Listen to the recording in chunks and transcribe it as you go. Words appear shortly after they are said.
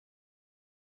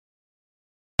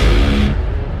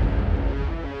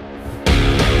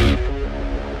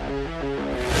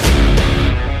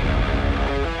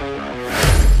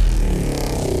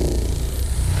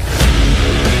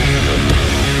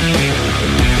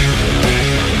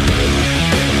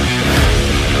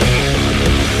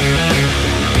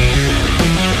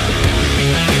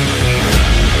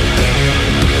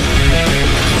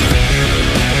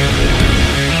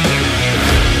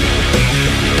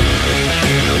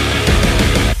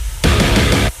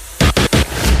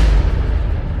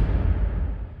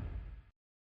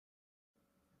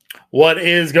What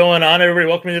is going on, everybody?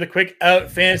 Welcome to the Quick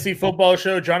Out Fantasy Football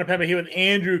Show. John Pemba here with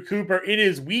Andrew Cooper. It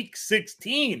is week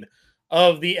 16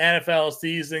 of the NFL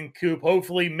season, Coop.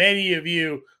 Hopefully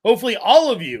all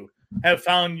of you have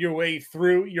found your way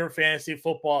through your fantasy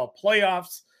football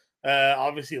playoffs.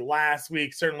 Obviously, last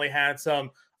week certainly had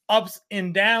some ups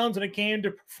and downs when it came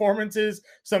to performances,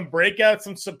 some breakouts,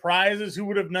 some surprises. Who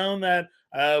would have known that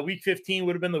week 15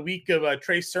 would have been the week of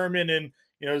Trey Sermon and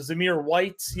Zamir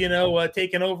White,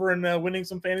 taking over and winning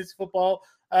some fantasy football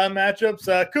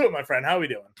matchups. Cool, my friend. How are we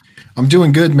doing? I'm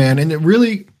doing good, man. And it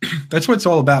really, that's what it's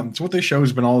all about. It's what this show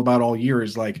has been all about all year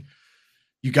is like,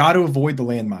 you got to avoid the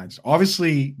landmines.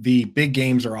 Obviously, the big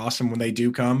games are awesome when they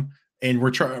do come. And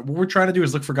what we're trying to do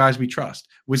is look for guys we trust.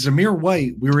 With Zamir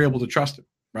White, we were able to trust him,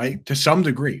 right? To some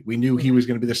degree, we knew he was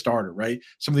going to be the starter, right?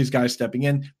 Some of these guys stepping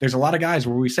in. There's a lot of guys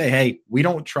where we say, hey, we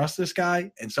don't trust this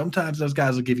guy. And sometimes those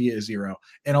guys will give you a 0.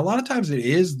 And a lot of times it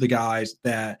is the guys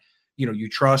that, you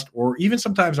trust, or even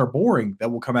sometimes are boring,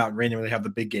 that will come out and randomly have the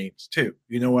big games too.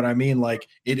 You know what I mean? Like,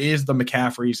 it is the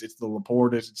McCaffreys, it's the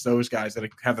Laportas, it's those guys that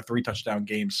have the 3 touchdown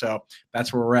games. So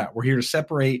that's where we're at. We're here to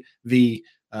separate the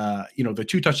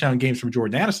 2 touchdown games from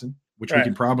Jordan Addison, which we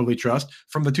can probably trust,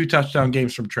 from the 2 touchdown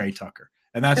games from Trey Tucker.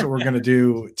 And that's what we're going to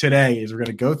do today is we're going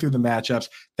to go through the matchups.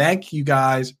 Thank you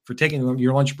guys for taking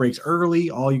your lunch breaks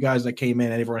early. All you guys that came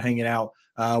in and everyone hanging out.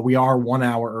 We are 1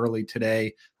 hour early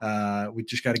today. We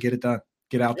just got to get it done.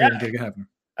 Get out there and get it happen.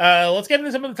 Let's get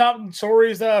into some of the top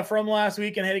stories from last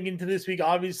week and heading into this week.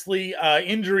 Obviously,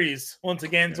 injuries once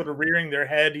again sort of rearing their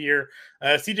head here.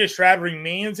 CJ Stroud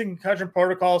remains in concussion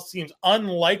protocol. Seems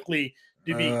unlikely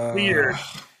to be cleared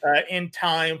in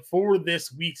time for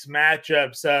this week's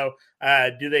matchup. So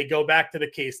do they go back to the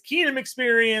Case Keenum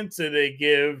experience? Do they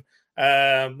give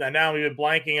now we've been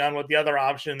blanking on what the other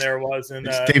option there was, and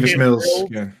Davis Mills.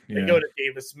 They go to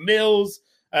Davis Mills.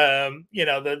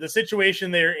 The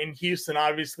situation there in Houston,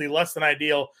 obviously less than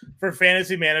ideal for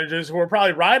fantasy managers who are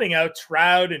probably riding out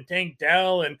Stroud and Tank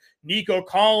Dell and Nico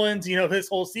Collins, this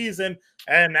whole season,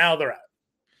 and now they're out.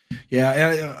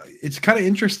 Yeah, it's kind of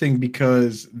interesting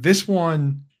because this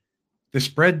one, the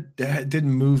spread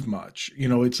didn't move much.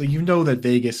 It's like, that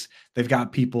Vegas, they've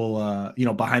got people,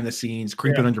 behind the scenes,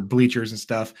 creeping under bleachers and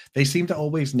stuff. They seem to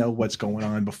always know what's going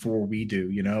on before we do,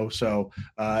 So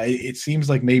it seems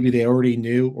like maybe they already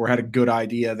knew or had a good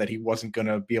idea that he wasn't going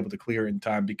to be able to clear in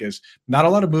time because not a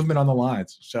lot of movement on the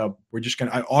lines. So we're just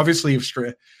going to, obviously,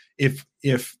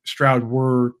 if Stroud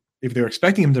were, if they're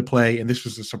expecting him to play and this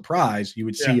was a surprise, you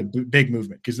would see a big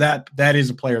movement because that is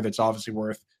a player that's obviously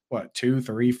worth, 2,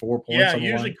 3, 4 points? Yeah,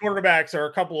 usually quarterbacks are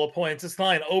a couple of points. This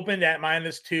line opened at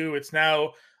 -2. It's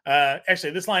now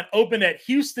actually this line opened at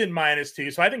Houston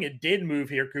 -2. So I think it did move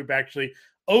here, Coop. Actually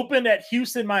opened at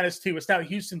Houston -2. It's now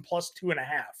Houston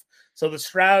 +2.5. So the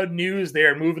Stroud news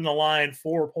there moving the line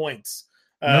 4 points.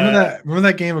 Remember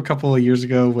that game a couple of years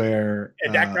ago where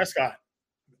Dak Prescott.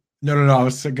 No. I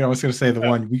was going to say the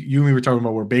one you and me were talking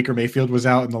about where Baker Mayfield was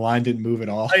out and the line didn't move at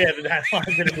all. Oh, yeah, the line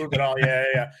didn't move at all.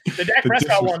 Yeah. The Dak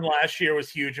Prescott one last year was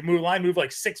huge. The line moved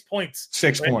like 6 points.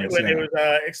 6 points. When it was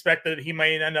expected he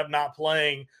might end up not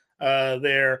playing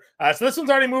there. So this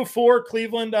one's already moved 4.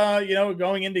 Cleveland,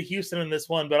 going into Houston in this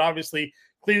one. But obviously,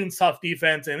 Cleveland's tough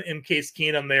defense in Case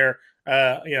Keenum there.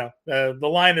 The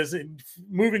line is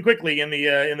moving quickly in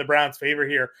the Browns' favor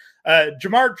here.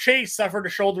 Jamar Chase suffered a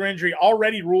shoulder injury,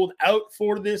 already ruled out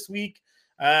for this week.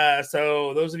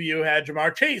 So those of you who had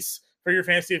Jamar Chase for your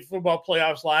fantasy football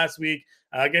playoffs last week,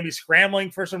 going to be scrambling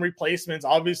for some replacements.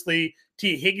 Obviously,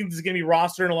 T. Higgins is going to be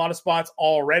rostered in a lot of spots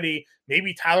already.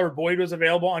 Maybe Tyler Boyd was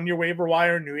available on your waiver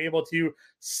wire and you were able to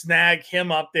snag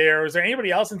him up there. Is there anybody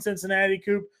else in Cincinnati,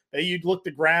 Coop, that you'd look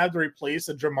to grab to replace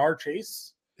a Jamar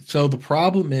Chase? So the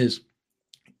problem is,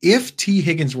 if T.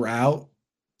 Higgins were out,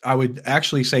 I would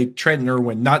actually say Trenton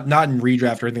Irwin, not in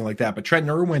redraft or anything like that, but Trenton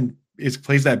Irwin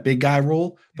plays that big guy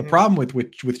role. The problem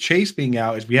with Chase being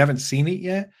out is we haven't seen it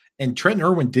yet, and Trenton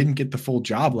Irwin didn't get the full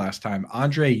job last time.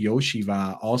 Andre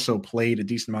Yoshiva also played a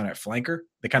decent amount at flanker.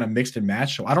 They kind of mixed and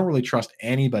matched, so I don't really trust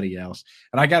anybody else.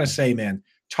 And I got to say, man,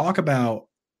 talk about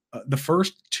the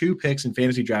first 2 picks in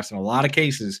fantasy drafts. In a lot of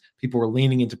cases, people were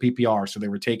leaning into PPR, so they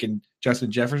were taking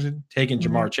Justin Jefferson, taking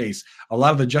Jamar Chase. A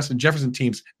lot of the Justin Jefferson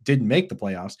teams didn't make the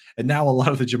playoffs, and now a lot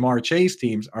of the Jamar Chase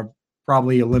teams are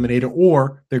probably eliminated,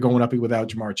 or they're going up without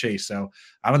Jamar Chase. So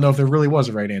I don't know if there really was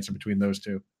a right answer between those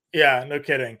two. Yeah, no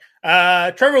kidding.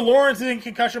 Trevor Lawrence is in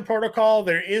concussion protocol.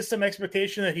 There is some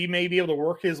expectation that he may be able to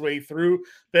work his way through,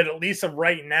 but at least of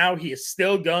right now, he is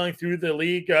still going through the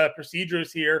league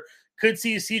procedures here. Could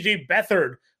see CJ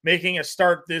Beathard making a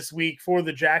start this week for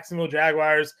the Jacksonville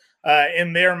Jaguars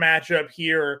in their matchup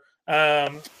here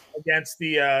against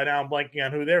the now I'm blanking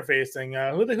on who they're facing.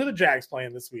 Who the Jags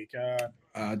playing this week?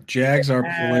 Jags are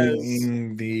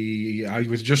playing I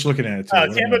was just looking at it.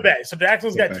 Tampa Bay. So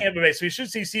Jacksonville's got Tampa Bay. So we should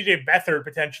see CJ Beathard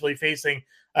potentially facing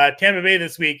Tampa Bay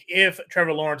this week if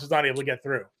Trevor Lawrence is not able to get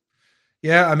through.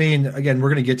 Yeah, I mean, again, we're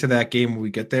going to get to that game when we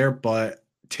get there, but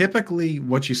typically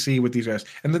what you see with these guys,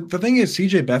 and the thing is,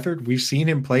 CJ Beathard, we've seen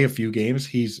him play a few games.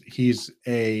 He's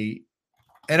a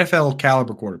NFL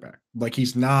caliber quarterback. Like,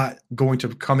 he's not going to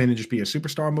come in and just be a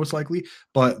superstar most likely,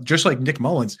 but just like Nick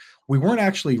Mullins, we weren't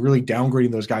actually really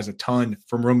downgrading those guys a ton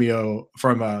from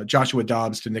Joshua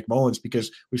Dobbs to Nick Mullins,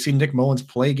 because we've seen Nick Mullins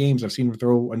play games. I've seen him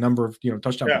throw a number of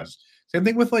touchdown passes. Same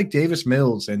thing with like Davis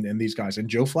Mills and these guys, and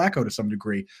Joe Flacco to some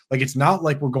degree. Like, it's not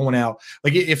like we're going out.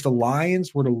 Like, if the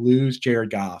Lions were to lose Jared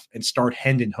Goff and start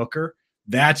Hendon Hooker,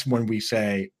 that's when we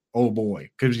say, oh boy,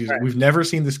 because we've never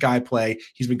seen this guy play.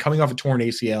 He's been coming off a torn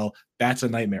ACL. That's a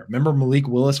nightmare. Remember Malik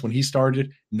Willis when he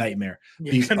started? Nightmare.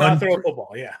 He could not throw a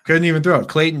football. Yeah, couldn't even throw it.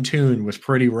 Clayton Tune was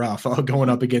pretty rough going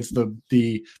up against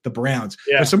the Browns.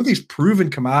 Yeah. But some of these proven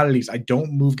commodities, I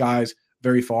don't move guys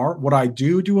very far. What I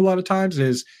do a lot of times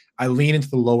is I lean into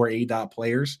the lower ADOT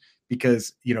players,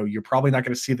 because you're probably not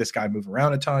going to see this guy move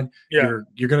around a ton. Yeah.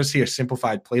 You're going to see a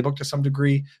simplified playbook to some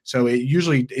degree. So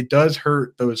it does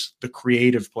hurt the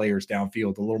creative players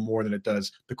downfield a little more than it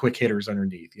does the quick hitters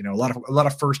underneath. A lot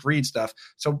of first read stuff.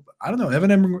 So I don't know.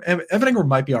 Evan Engram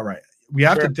might be all right. We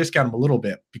have to discount him a little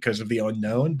bit because of the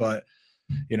unknown, but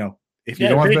if you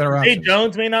don't have better options. Zay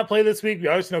Jones may not play this week. We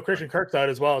obviously know Christian Kirk's out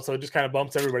as well, so it just kind of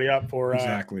bumps everybody up for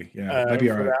exactly. Yeah, might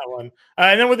be all right. That one.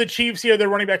 And then with the Chiefs here, their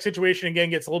running back situation again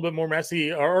gets a little bit more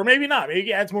messy, or maybe not. Maybe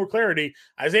it adds more clarity.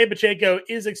 Isaiah Pacheco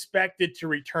is expected to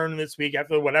return this week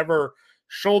after whatever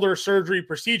shoulder surgery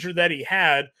procedure that he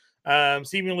had.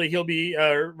 Seemingly he'll be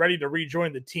ready to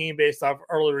rejoin the team based off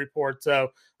early reports. So,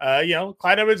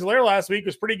 Clyde Edwards-Helaire last week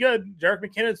was pretty good. Jerick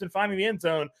McKinnon's been finding the end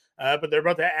zone, but they're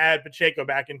about to add Pacheco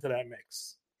back into that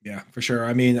mix. Yeah, for sure.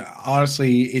 I mean,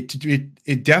 honestly,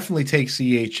 it definitely takes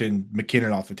CH and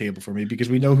McKinnon off the table for me, because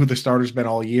we know who the starter's been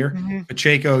all year. Mm-hmm.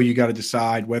 Pacheco, you got to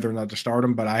decide whether or not to start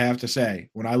him. But I have to say,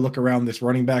 when I look around this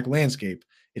running back landscape,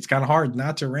 it's kind of hard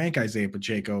not to rank Isaiah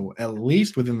Pacheco at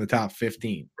least within the top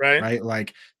 15, right?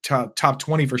 Like top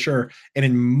 20 for sure. And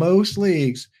in most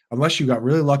leagues, unless you got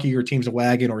really lucky, your team's a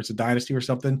wagon or it's a dynasty or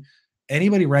something,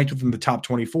 anybody ranked within the top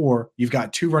 24, you've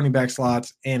got 2 running back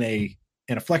slots and a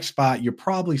flex spot, you're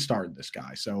probably starting this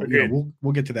guy. So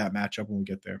we'll get to that matchup when we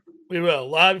get there. We will.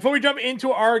 Before we jump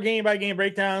into our game-by-game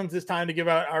breakdowns, it's time to give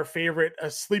out our favorite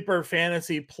sleeper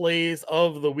fantasy plays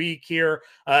of the week here.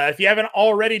 If you haven't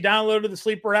already downloaded the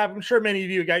Sleeper app, I'm sure many of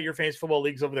you got your fantasy football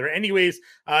leagues over there. Anyways,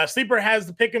 Sleeper has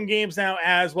the pick'em games now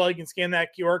as well. You can scan that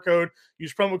QR code,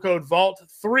 use promo code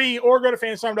VAULT3, or go to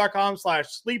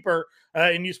fantasyfarm.com/sleeper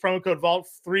and use promo code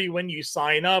VAULT3 when you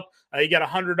sign up. You got a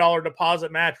 $100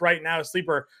 deposit match right now.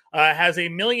 Sleeper has a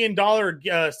 $1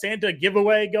 million Santa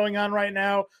giveaway going on right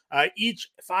now. Each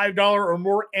 $5 or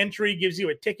more entry gives you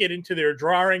a ticket into their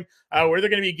drawing where they're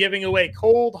going to be giving away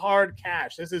cold, hard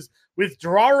cash. This is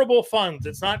withdrawable funds.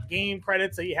 It's not game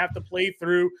credits that you have to play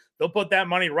through. They'll put that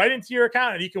money right into your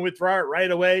account and you can withdraw it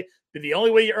right away. But the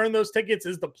only way you earn those tickets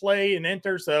is to play and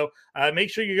enter. So make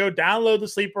sure you go download the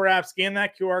Sleeper app, scan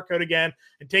that QR code again,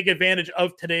 and take advantage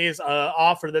of today's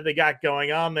offer that they got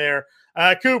going on there.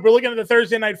 Coop, we're looking at the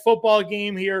Thursday night football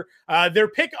game here. Their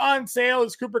pick on sale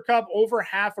is Cooper Kupp over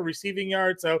half a receiving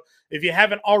yard. So if you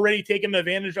haven't already taken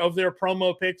advantage of their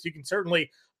promo picks, you can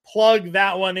certainly plug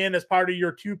that one in as part of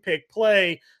your 2-pick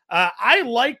play. I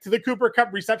liked the Cooper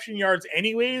Kupp reception yards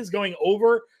anyways, going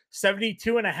over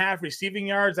 72.5 receiving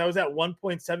yards. That was at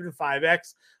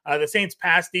 1.75x. The Saints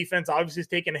pass defense obviously is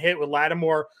taking a hit with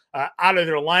Lattimore out of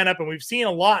their lineup. And we've seen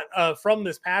a lot from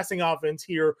this passing offense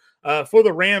here for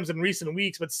the Rams in recent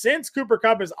weeks. But since Cooper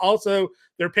Kupp is also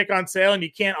their pick on sale and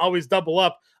you can't always double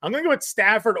up, I'm going to go with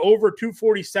Stafford over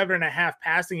 247.5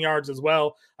 passing yards as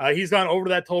well. He's gone over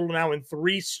that total now in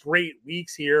 3 straight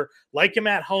weeks here. Like him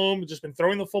at home, just been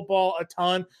throwing the football a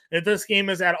ton. And if this game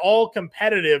is at all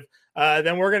competitive,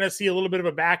 then we're going to see a little bit of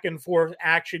a back and forth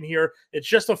action here. It's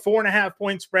just a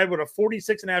 4.5-point spread with a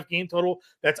 46.5 game total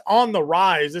that's on the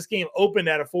rise. This game opened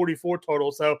at a 44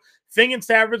 total. So thinking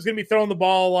Stafford's going to be throwing the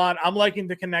ball a lot. I'm liking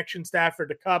the connection Stafford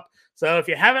to Kupp. So if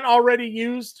you haven't already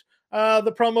used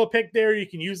the promo pick there, you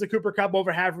can use the Cooper Kupp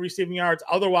over half receiving yards.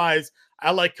 Otherwise,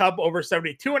 I like Kupp over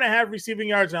 72.5 receiving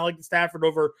yards, and I like the Stafford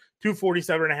over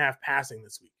 247.5 passing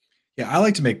this week. Yeah, I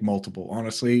like to make multiple,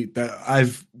 honestly.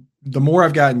 The more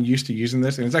I've gotten used to using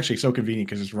this, and it's actually so convenient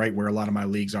because it's right where a lot of my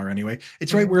leagues are anyway.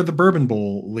 It's right where the Bourbon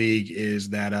Bowl league is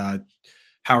that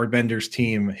Howard Bender's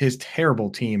team, his terrible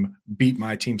team, beat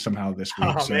my team somehow this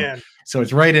week. Oh, man. So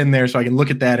it's right in there. So I can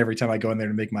look at that every time I go in there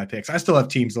to make my picks. I still have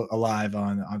teams alive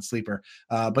on Sleeper.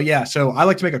 But yeah, so I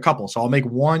like to make a couple. So I'll make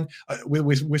one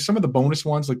with some of the bonus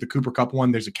ones, like the Cooper Cup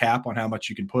one, there's a cap on how much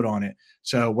you can put on it.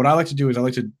 So what I like to do is I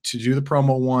like to do the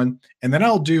promo one, and then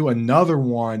I'll do another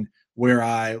one where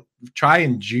I try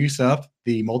and juice up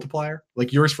the multiplier.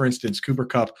 Like yours, for instance, Cooper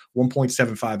Cup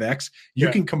 1.75x. You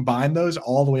can combine those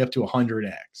all the way up to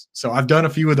 100x. So I've done a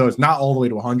few of those, not all the way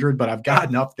to 100, but I've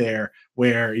gotten up there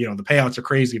where, the payouts are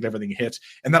crazy if everything hits.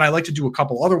 And then I like to do a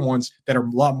couple other ones that are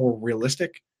a lot more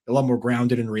realistic, a lot more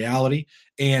grounded in reality.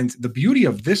 And the beauty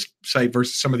of this site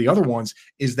versus some of the other ones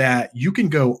is that you can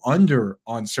go under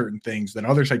on certain things that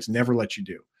other sites never let you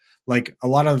do. Like a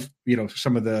lot of,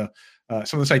 some of the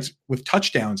sites with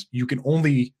touchdowns, you can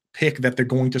only pick that they're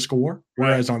going to score.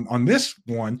 Whereas on this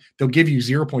one, they'll give you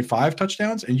 0.5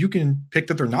 touchdowns and you can pick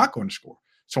that they're not going to score.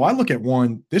 So I look at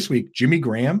one this week, Jimmy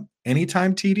Graham,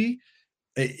 anytime TD.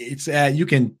 It's you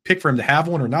can pick for him to have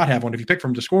one or not have one. If you pick for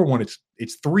him to score one, it's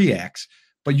 3x,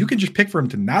 but you can just pick for him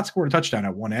to not score a touchdown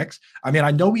at 1x. I mean,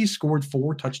 I know he scored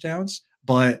 4 touchdowns,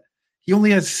 but he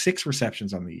only has 6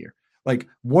 receptions on the year. Like,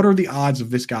 what are the odds of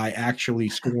this guy actually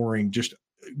scoring, just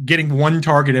getting one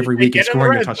target every week and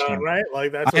scoring a touchdown? Zone, right?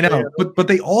 Like that's I know, but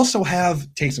they also have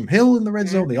Taysom Hill in the red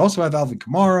zone. They also have Alvin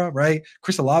Kamara, right?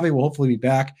 Chris Olave will hopefully be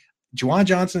back. Juwan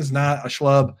Johnson's not a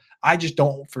schlub. I just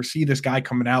don't foresee this guy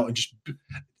coming out and just.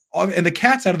 And the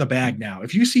cat's out of the bag now.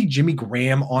 If you see Jimmy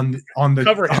Graham on the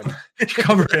cover him,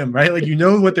 cover him, right? Like,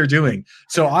 what they're doing.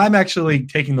 So I'm actually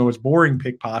taking the most boring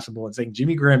pick possible and saying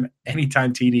Jimmy Graham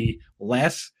anytime TD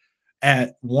less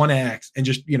at 1x and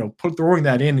just throwing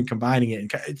that in and combining it,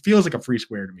 and it feels like a free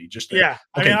square to me. Just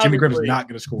Jimmy Graham's not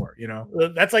going to score.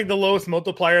 That's like the lowest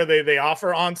multiplier they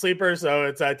offer on Sleeper, so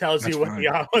it tells you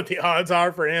what the odds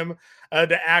are for him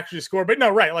to actually score. But no,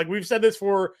 right? Like we've said this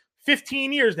for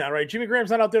 15 years now, right? Jimmy Graham's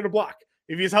not out there to block.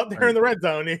 If he's out there in the red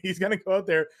zone, he's going to go out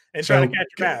there and try to catch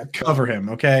a pass. Cover him,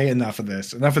 okay? Enough of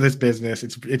this business.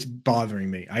 It's bothering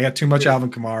me. I got too much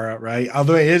Alvin Kamara, right?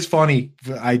 Although it is funny,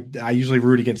 I usually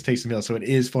root against Taysom Hill, so it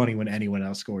is funny when anyone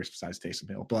else scores besides Taysom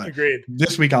Hill. But agreed.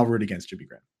 This week I'll root against Jimmy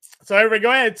Graham. So everybody, go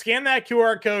ahead, scan that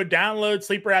QR code, download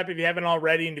Sleeper app if you haven't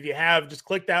already, and if you have, just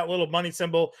click that little money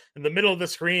symbol in the middle of the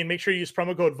screen. Make sure you use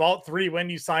promo code VAULT3 when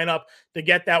you sign up to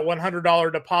get that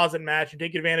 $100 deposit match and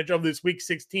take advantage of this Week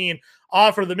 16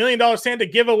 offer. The $1 Million Santa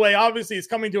giveaway obviously is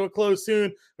coming to a close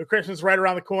soon, with Christmas right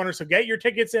around the corner. So get your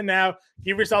tickets in now.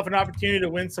 Give yourself an opportunity to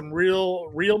win some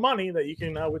real money that you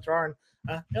can withdraw and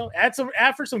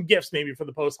add for some gifts maybe for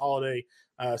the post-holiday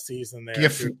season there.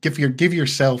 Give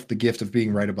yourself the gift of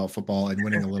being right about football and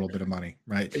winning a little bit of money,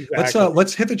 right? Exactly.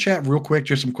 Let's hit the chat real quick.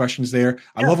 Just some questions there.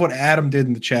 I love what Adam did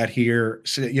in the chat here.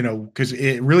 So, because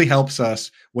it really helps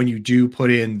us when you do put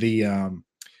in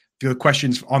the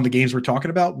questions on the games we're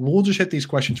talking about. We'll just hit these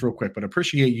questions real quick, but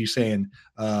appreciate you saying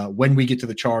when we get to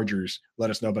the Chargers, let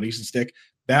us know about Easton Stick.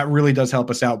 That really does help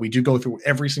us out. We do go through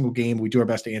every single game. We do our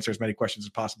best to answer as many questions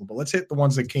as possible, but let's hit the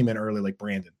ones that came in early, like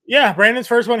Brandon. Yeah, Brandon's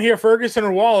first one here, Ferguson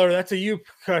or Waller. That's a you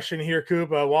question here,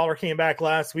 Coop. Waller came back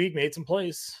last week, made some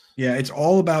plays. Yeah, it's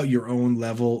all about your own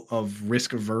level of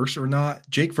risk averse or not.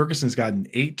 Jake Ferguson's gotten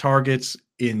 8 targets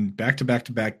in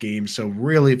back-to-back-to-back games. So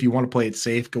really, if you want to play it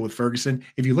safe, go with Ferguson.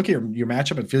 If you look at your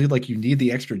matchup and feel like you need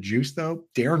the extra juice, though,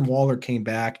 Darren Waller came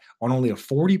back on only a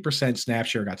 40% snap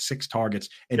share, got 6 targets.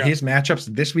 And his matchups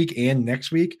this week and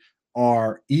next week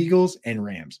are Eagles and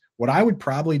Rams. What I would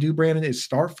probably do, Brandon, is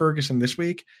start Ferguson this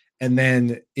week. And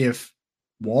then if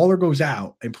Waller goes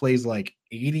out and plays like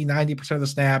 80-90% of the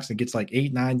snaps and gets like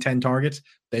 8, 9, 10 targets,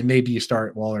 then maybe you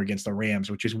start Waller against the Rams,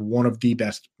 which is one of the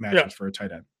best matchups for a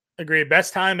tight end. Agreed.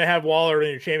 Best time to have Waller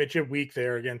in your championship week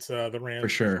there against the Rams. For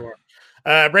sure.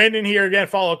 Brandon here again,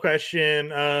 follow-up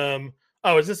question.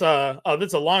 Is this a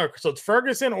longer? So it's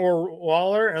Ferguson or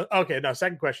Waller? Okay, no,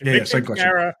 second question. Yeah, second question.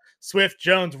 Sarah, Swift,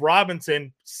 Jones,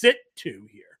 Robinson, sit 2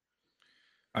 here.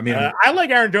 I mean, I like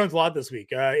Aaron Jones a lot this week.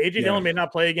 AJ Dillon may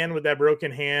not play again with that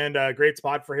broken hand. Great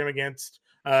spot for him against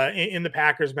in the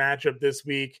Packers matchup this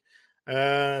week.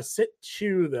 Sit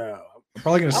 2 though. I'm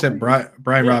probably going to sit Brian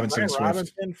Robinson. Brian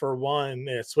Robinson for 1.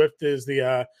 Yeah, Swift is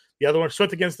the other one.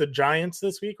 Swift against the Giants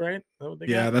this week, right?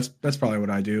 That's probably what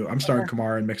I do. I'm starting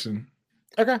Kamara and Mixon.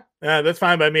 Okay, that's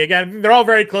fine by me. Again, they're all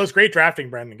very close. Great drafting,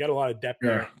 Brendan. Got a lot of depth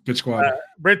there. Good squad.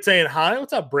 Britt saying hi.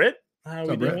 What's up, Britt? How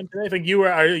we doing today? I think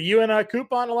are you and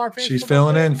Coop on Alarm Fantasy She's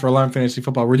filling in for Alarm Fantasy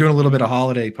Football. We're doing a little bit of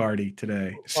holiday party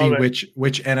today. See which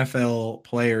NFL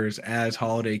players as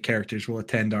holiday characters will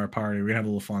attend our party. We're gonna have a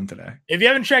little fun today. If you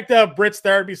haven't checked out Britt's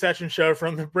therapy session show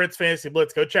from the Brits Fantasy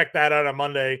Blitz, go check that out on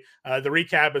Monday. The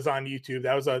recap is on YouTube.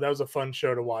 That was a fun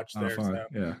show to watch there. So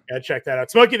yeah, check that out.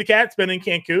 Smokey the Cat's been in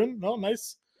Cancun. Oh,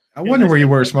 nice. I wonder where you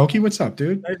were, Smokey. What's up,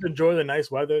 dude? Nice to enjoy the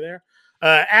nice weather there.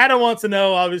 Adam wants to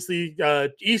know, obviously,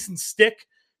 Easton Stick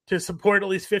to support at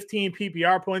least 15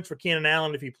 PPR points for Keenan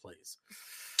Allen if he plays.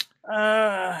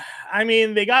 I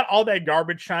mean, they got all that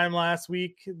garbage time last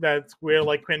week. That's where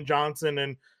like Quinn Johnson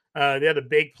and they had a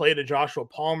big play to Joshua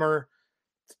Palmer.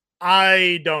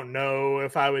 I don't know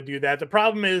if I would do that. The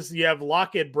problem is you have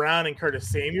Lockett, Brown, and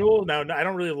Curtis Samuel. Now, I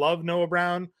don't really love Noah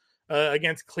Brown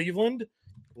against Cleveland.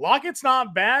 Lockett's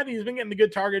not bad. He's been getting a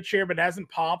good target share, but hasn't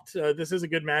popped. This is a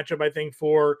good matchup, I think,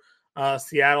 for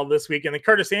Seattle this week. And then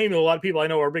Curtis Samuel, a lot of people I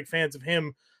know are big fans of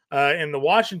him in the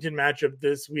Washington matchup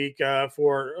this week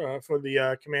for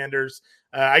the Commanders.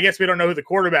 I guess we don't know who the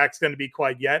quarterback's going to be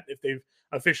quite yet, if they've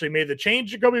officially made the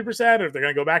change to Jacoby Brissett, or if they're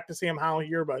going to go back to Sam Howell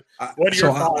here. But what are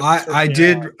your thoughts? I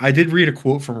did read a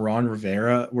quote from Ron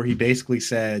Rivera where he basically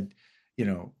said,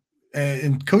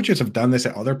 and coaches have done this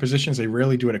at other positions. They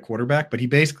rarely do it at quarterback, but he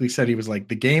basically said he was like,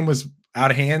 the game was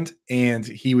out of hand and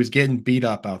he was getting beat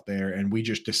up out there. And we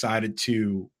just decided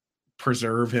to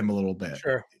preserve him a little bit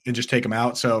and just take him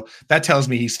out. So that tells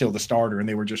me he's still the starter. And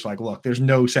they were just like, look, there's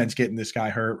no sense getting this guy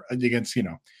hurt against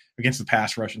the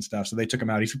pass rush and stuff. So they took him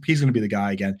out. He's going to be the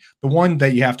guy again. The one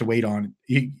that you have to wait on.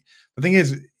 The thing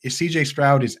is, if CJ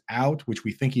Stroud is out, which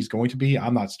we think he's going to be,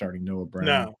 I'm not starting Noah Brown.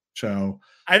 No. So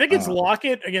I think it's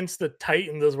Lockett against the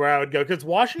Titans is where I would go, because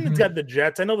Washington's got the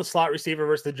Jets. I know the slot receiver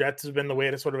versus the Jets has been the way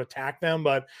to sort of attack them,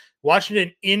 but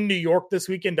Washington in New York this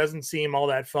weekend doesn't seem all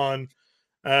that fun.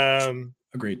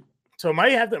 Agreed. So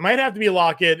might have to be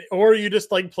Lockett, or you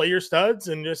just like play your studs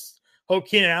and just hope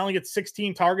Keenan Allen gets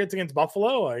 16 targets against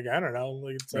Buffalo. Like, I don't know.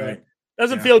 Like, it's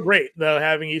doesn't feel great though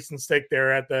having Easton Stick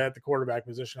there at the quarterback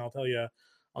position. I'll tell you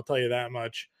that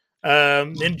much.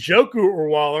 Njoku or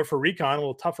Waller for Recon, a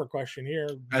little tougher question here.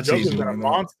 That's easy. A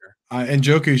monster. And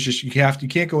Njoku's just you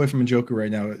can't go away from Njoku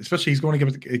right now, especially he's going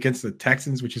against the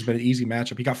Texans, which has been an easy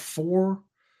matchup. He got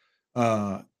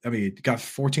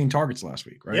 14 targets last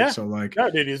week, right? Yeah. So like,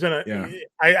 no, dude, he's been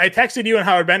I texted you and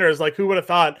Howard Bender is like, who would have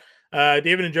thought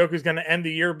David Njoku is going to end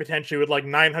the year potentially with like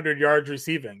 900 yards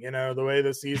receiving? The way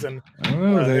the season. I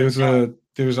don't know.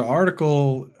 There was an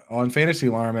article on Fantasy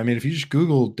Alarm. I mean, if you just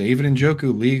Google David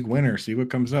Njoku league winner, see what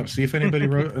comes up. See if anybody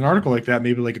wrote an article like that,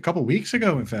 maybe like a couple weeks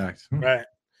ago, in fact. Right.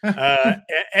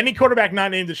 Any quarterback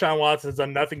not named Deshaun Watson has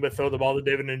done nothing but throw the ball to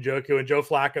David Njoku, and Joe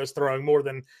Flacco's throwing more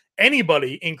than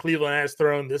anybody in Cleveland has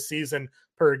thrown this season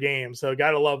per game. So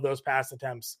got to love those pass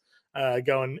attempts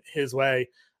going his way.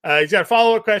 He's got a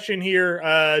follow-up question here.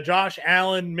 Josh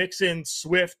Allen, Mixon,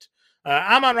 Swift,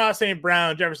 Amon-Ra St.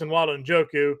 Brown, Jefferson, Waddle, and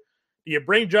Njoku. Do you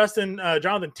bring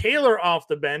Jonathan Taylor off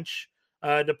the bench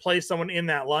to play someone in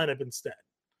that lineup instead?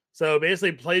 So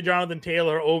basically play Jonathan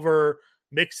Taylor over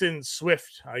Mixon,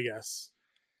 Swift, I guess.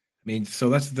 I mean, so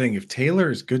that's the thing. If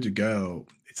Taylor is good to go,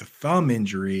 it's a thumb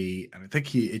injury, and I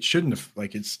think it shouldn't have.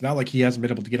 Like, it's not like he hasn't been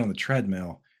able to get on the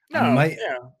treadmill. No,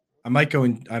 I might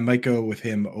go with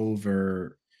him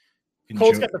over.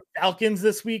 Colts got the Falcons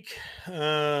this week.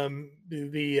 The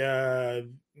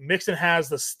Mixon has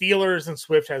the Steelers and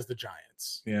Swift has the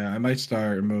Giants. Yeah, I might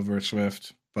start him over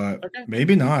Swift, but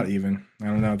maybe not even. I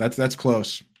don't know. That's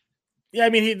close. Yeah, I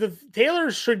mean, the Taylor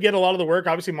should get a lot of the work.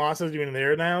 Obviously, Moss is doing it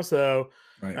there now, so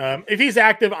if he's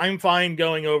active, I'm fine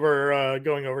going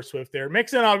over Swift there.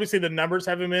 Mixon, obviously, the numbers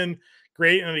haven't been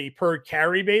great on a per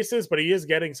carry basis, but he is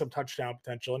getting some touchdown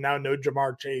potential. And now no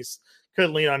Jamar Chase could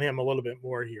lean on him a little bit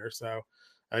more here, so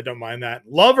I don't mind that.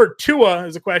 Love or Tua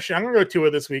is a question. I'm going to go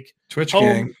Tua this week. Twitch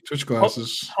gang, Twitch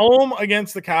glasses. Home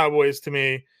against the Cowboys to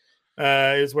me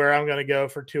is where I'm going to go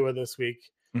for Tua this week.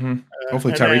 Mm-hmm.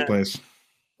 Hopefully Tyreek plays.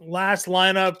 Last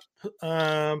lineup,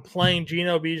 playing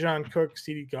Geno, Bijan, Cook,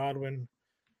 CD Godwin.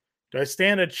 Do I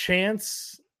stand a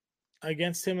chance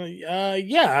against him?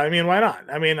 Yeah. I mean, why not?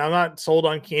 I mean, I'm not sold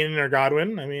on Keenan or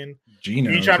Godwin. I mean,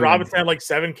 Bijan Robinson had like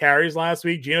 7 carries last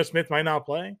week. Geno Smith might not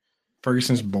play.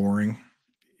 Ferguson's boring.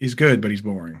 He's good, but he's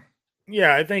boring.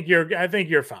 Yeah, I think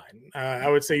you're fine. I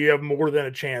would say you have more than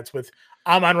a chance with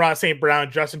Amon-Ra St.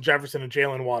 Brown, Justin Jefferson, and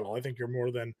Jalen Waddle. I think you're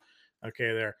more than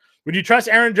okay there. Would you trust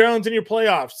Aaron Jones in your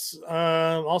playoffs?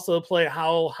 Also play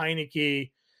Howell, Heineke,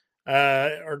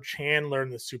 or Chandler in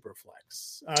the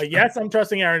Superflex. Yes, I'm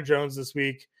trusting Aaron Jones this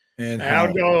week. And I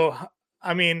would go.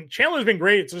 I mean, Chandler's been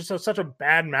great. It's just such a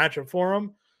bad matchup for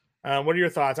him. What are your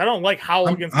thoughts? I don't like Howell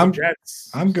against the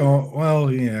Jets. I'm going.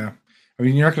 Well, yeah. I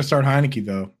mean, you're not going to start Heineke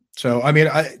though. So I mean,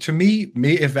 to me,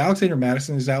 if Alexander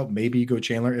Madison is out, maybe you go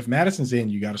Chandler. If Madison's in,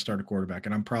 you got to start a quarterback,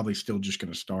 and I'm probably still just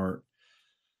going to start.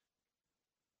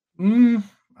 I'm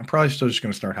probably still just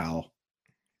going to start Howell.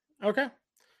 Okay.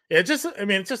 It's just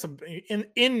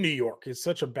in New York, it's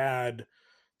such a bad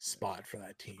spot for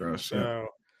that team. Gross, so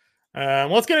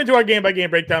let's get into our game by game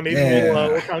breakdown. Maybe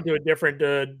we'll come to a different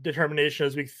determination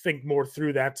as we think more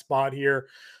through that spot here.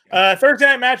 Thursday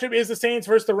night matchup is the Saints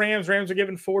versus the Rams. Rams are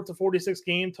given 4-46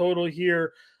 game total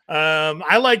here.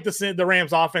 I like the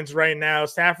Rams offense right now.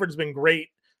 Stafford's been great.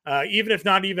 Even if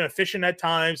not even efficient at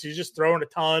times, he's just throwing a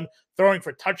ton, throwing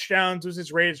for touchdowns was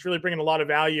his rate. It's really bringing a lot of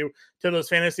value to those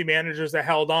fantasy managers that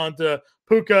held on to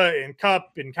Puka and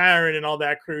Kupp and Kyron and all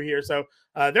that crew here. So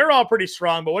they're all pretty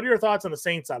strong. But what are your thoughts on the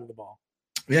Saints side of the ball?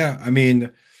 Yeah, I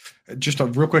mean, just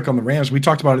real quick on the Rams, we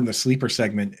talked about it in the sleeper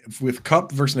segment. With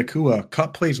Kupp versus Nacua,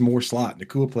 Kupp plays more slot.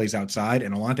 Nacua plays outside,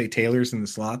 and Alante Taylor's in the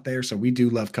slot there. So we do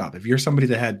love Kupp. If you're somebody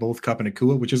that had both Kupp and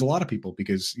Nacua, which is a lot of people,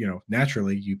 because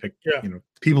naturally you pick,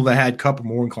 people that had Kupp are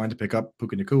more inclined to pick up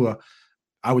Puka Nacua.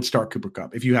 I would start Cooper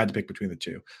Kupp if you had to pick between the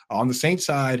two. On the Saints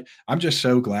side, I'm just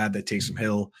so glad that Taysom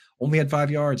Hill only had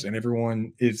 5 yards, and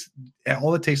everyone is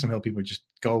all the Taysom Hill people just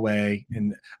go away.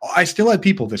 And I still had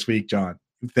people this week, John,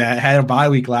 that had a bye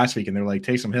week last week, and they're like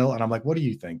Taysom Hill, and I'm like, what do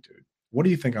you think, dude? What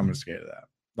do you think I'm going to say to that?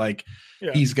 Like,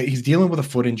 he's dealing with a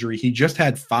foot injury. He just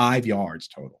had 5 yards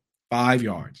total, 5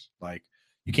 yards. Like,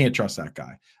 you can't trust that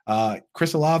guy.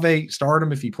 Chris Olave, start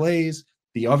him if he plays.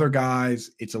 The other guys,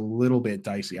 it's a little bit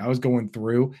dicey. I was going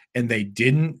through, and they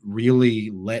didn't really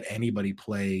let anybody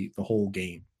play the whole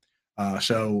game.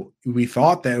 So we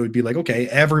thought that it would be like, okay,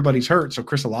 everybody's hurt, so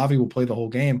Chris Olave will play the whole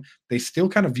game. They still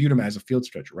kind of viewed him as a field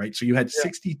stretcher, right? So you had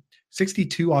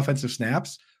 62 offensive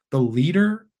snaps. The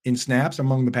leader in snaps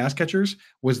among the pass catchers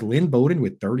was Lynn Bowden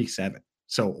with 37.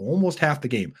 So almost half the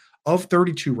game. Of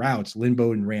 32 routes, Lynn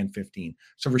Bowden ran 15.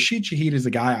 So Rashid Shaheed is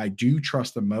the guy I do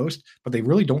trust the most, but they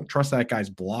really don't trust that guy's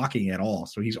blocking at all.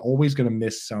 So he's always going to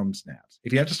miss some snaps.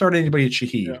 If you have to start anybody at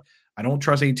Shaheed, I don't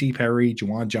trust A.T. Perry,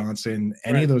 Juwan Johnson,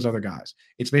 any of those other guys.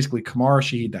 It's basically Kamara,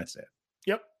 Shaheed, that's it.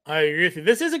 Yep, I agree with you.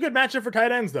 This is a good matchup for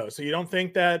tight ends, though. So you don't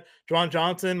think that Juwan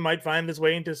Johnson might find his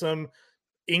way into some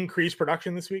increased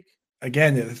production this week?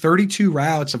 Again, 32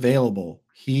 routes available.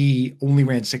 He only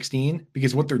ran 16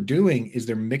 because what they're doing is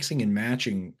they're mixing and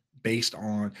matching based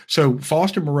on. So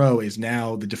Foster Moreau is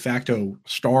now the de facto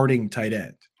starting tight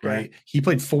end, right? He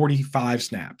played 45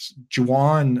 snaps.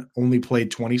 Juwan only played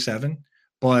 27,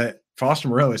 but Foster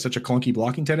Moreau is such a clunky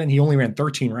blocking tight end. He only ran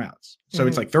 13 routes. So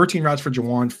it's like 13 routes for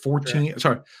Juwan,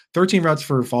 13 routes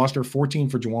for Foster, 14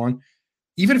 for Juwan.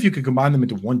 Even if you could combine them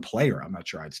into one player, I'm not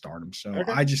sure I'd start him. So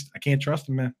I can't trust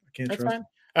him, man. I can't trust him.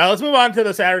 Let's move on to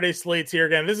the Saturday slates here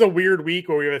again. This is a weird week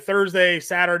where we have a Thursday,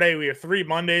 Saturday. We have 3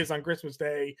 Mondays on Christmas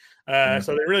Day. So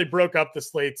they really broke up the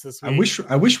slates this week.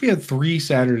 I wish we had 3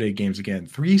 Saturday games again.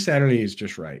 3 Saturday is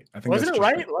just right. I think wasn't it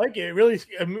right? Like it really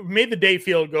made the day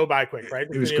go by quick, right?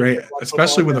 It was great,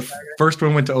 especially when the first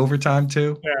one went to overtime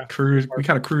too. Yeah, we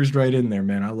kind of cruised right in there,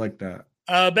 man. I like that.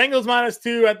 Bengals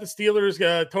 -2 at the Steelers.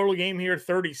 Total game here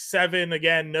 37.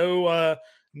 Again, no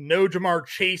Jamar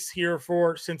Chase here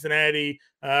for Cincinnati.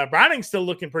 Browning's still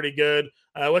looking pretty good.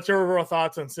 What's your overall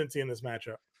thoughts on Cincy in this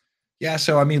matchup? Yeah,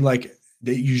 so I mean, like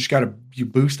you just got to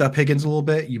boost up Higgins a little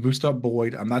bit. You boost up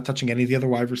Boyd. I'm not touching any of the other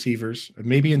wide receivers.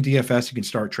 Maybe in DFS you can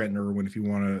start Trenton Irwin if you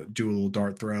want to do a little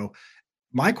dart throw.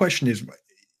 My question is,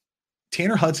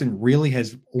 Tanner Hudson really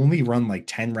has only run like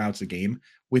 10 routes a game.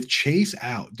 With Chase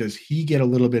out, does he get a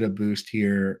little bit of boost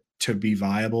here to be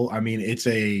viable? I mean, it's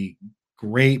a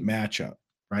great matchup,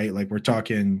 right? Like we're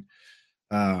talking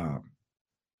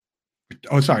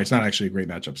sorry, it's not actually a great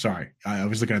matchup. Sorry. I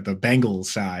was looking at the Bengals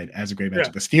side as a great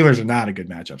matchup. The Steelers are not a good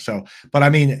matchup. So, but I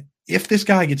mean, if this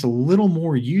guy gets a little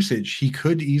more usage, he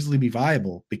could easily be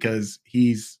viable because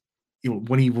he's,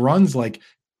 when he runs like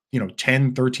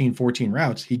 10, 13, 14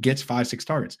 routes, he gets 5-6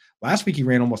 targets. Last week, he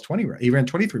ran almost 20. He ran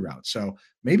 23 routes. So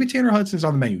maybe Tanner Hudson's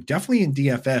on the menu. Definitely in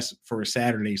DFS for a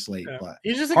Saturday slate. Yeah. But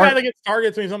he's just a guy that gets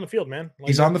targets when he's on the field, man.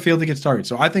 He's on the field to get targets.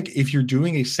 So I think if you're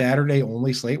doing a Saturday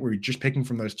only slate where you're just picking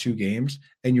from those 2 games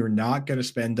and you're not going to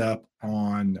spend up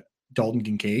on Dalton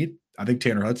Kincaid, I think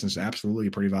Tanner Hudson's absolutely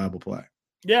a pretty viable play.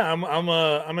 Yeah,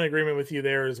 I'm in agreement with you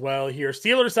there as well. Here,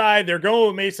 Steelers side, they're going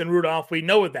with Mason Rudolph. We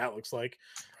know what that looks like.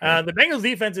 The Bengals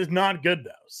defense is not good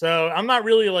though, so I'm not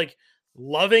really like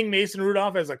loving Mason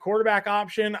Rudolph as a quarterback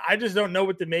option. I just don't know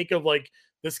what to make of like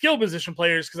the skill position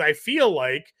players because I feel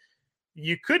like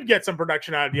you could get some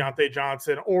production out of Deontay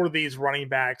Johnson or these running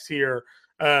backs here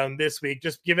this week,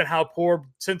 just given how poor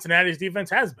Cincinnati's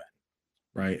defense has been.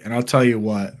 Right. And I'll tell you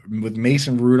what, with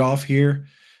Mason Rudolph here,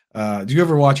 do you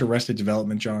ever watch Arrested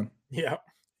Development, John? Yeah.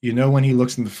 You know when he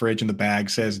looks in the fridge and the bag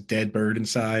says dead bird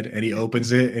inside and he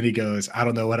opens it and he goes, I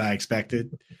don't know what I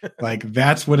expected. Like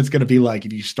that's what it's going to be like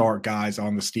if you start guys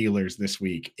on the Steelers this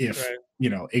week. If,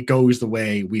 Right. it goes the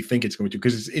way we think it's going to,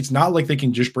 because it's not like they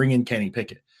can just bring in Kenny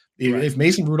Pickett. Right. If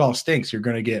Mason Rudolph stinks, you're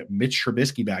going to get Mitch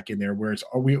Trubisky back in there where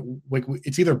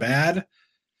it's either bad.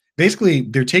 Basically,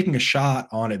 they're taking a shot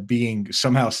on it being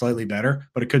somehow slightly better,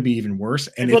 but it could be even worse.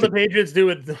 And it's what the Patriots do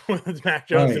with Mac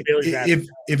Jones and Bailey Zappe.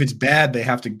 If it's bad, they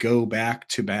have to go back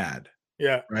to bad.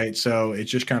 Yeah. Right. So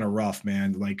it's just kind of rough,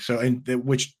 man. Like, so, and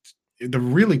which the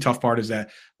really tough part is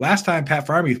that last time Pat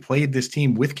Freiermuth played this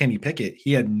team with Kenny Pickett,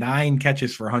 he had 9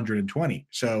 catches for 120.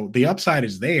 So the upside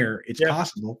is there. It's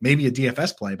possible, maybe a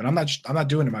DFS play, but I'm not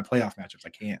doing it in my playoff matchups. I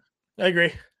can't. I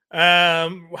agree.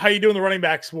 How you doing the running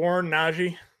backs? Warren,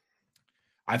 Najee?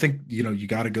 I think, you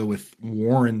got to go with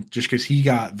Warren just because he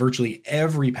got virtually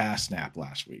every pass snap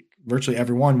last week, virtually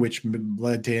everyone, which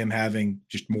led to him having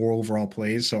just more overall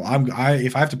plays. So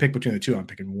if I have to pick between the two, I'm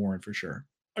picking Warren for sure.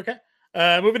 Okay.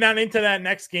 Moving down into that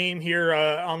next game here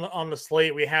on the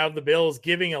slate, we have the Bills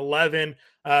giving 11.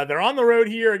 They're on the road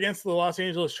here against the Los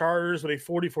Angeles Chargers with a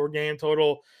 44 game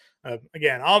total.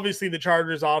 Again, obviously the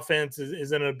Chargers offense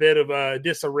is in a bit of a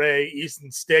disarray.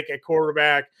 Easton Stick at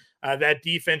quarterback. That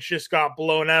defense just got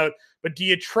blown out. But do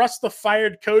you trust the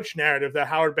fired coach narrative that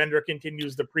Howard Bender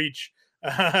continues to preach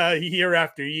year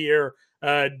after year?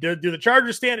 Do the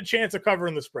Chargers stand a chance of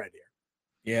covering the spread here?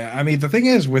 Yeah, I mean, the thing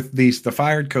is with the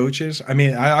fired coaches, I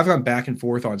mean, I've gone back and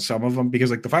forth on some of them because,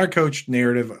 like, the fired coach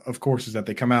narrative, of course, is that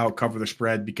they come out, cover the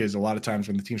spread because a lot of times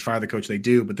when the teams fire the coach, they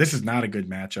do. But this is not a good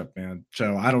matchup, man.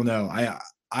 So I don't know.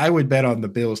 I would bet on the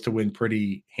Bills to win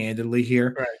pretty handily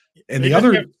here. Right. And they the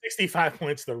other 65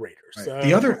 points, the Raiders. Right.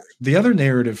 So. The other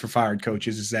narrative for fired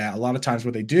coaches is that a lot of times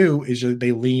what they do is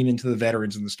they lean into the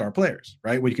veterans and the star players,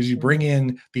 right? Because you bring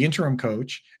in the interim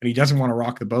coach and he doesn't want to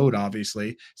rock the boat,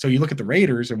 obviously. So you look at the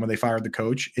Raiders and when they fired the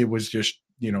coach, it was just,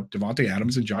 Devontae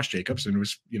Adams and Josh Jacobs, and it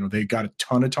was, they got a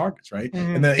ton of targets, right?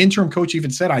 Mm-hmm. And the interim coach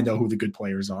even said, I know who the good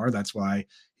players are. That's why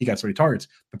he got so many targets.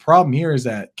 The problem here is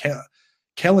that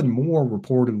Kellen Moore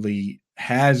reportedly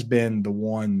has been the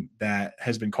one that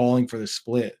has been calling for the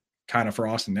split kind of for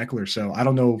Austin Ekeler. So I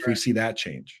don't know if we see that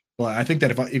change. But I think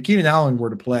that if Keenan Allen were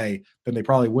to play, then they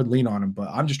probably would lean on him. But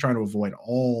I'm just trying to avoid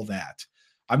all that.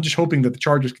 I'm just hoping that the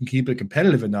Chargers can keep it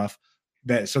competitive enough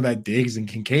so that Diggs and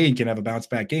Kincaid can have a bounce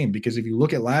back game. Because if you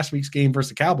look at last week's game versus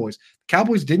the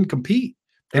Cowboys didn't compete.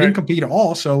 They didn't compete at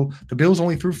all. So the Bills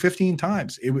only threw 15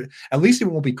 times. At least it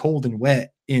won't be cold and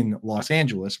wet in Los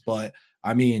Angeles. But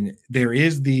I mean, there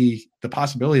is the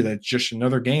possibility that it's just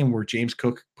another game where James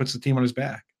Cook puts the team on his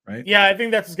back. Right. Yeah, I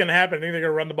think that's going to happen. I think they're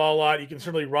going to run the ball a lot. You can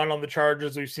certainly run on the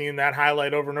Chargers. We've seen that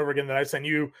highlight over and over again that I sent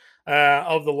you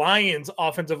of the Lions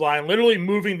offensive line, literally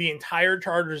moving the entire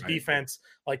Chargers defense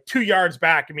like 2 yards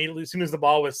back immediately as soon as the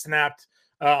ball was snapped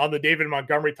on the David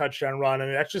Montgomery touchdown run.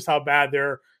 And that's just how bad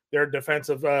their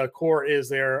defensive core is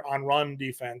there on run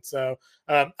defense. So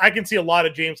I can see a lot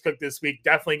of James Cook this week.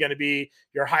 Definitely going to be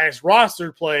your highest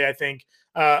rostered play, I think,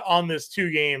 on this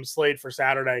 2-game slate for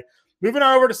Saturday. Moving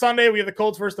on over to Sunday, we have the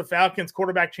Colts versus the Falcons.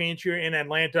 Quarterback change here in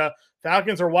Atlanta.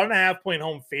 Falcons are 1.5-point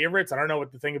home favorites. I don't know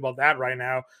what to think about that right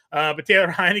now. But Taylor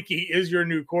Heinicke is your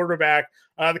new quarterback.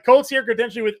 The Colts here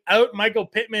potentially without Michael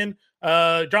Pittman.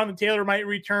 Jonathan Taylor might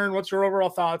return. What's your overall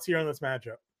thoughts here on this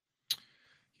matchup?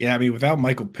 Yeah, I mean, without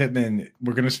Michael Pittman,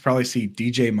 we're going to probably see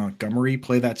DJ Montgomery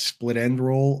play that split end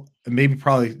role, and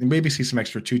maybe see some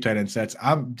extra 2 tight end sets.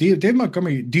 DJ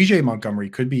Montgomery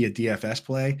could be a DFS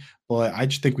play, but I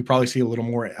just think we probably see a little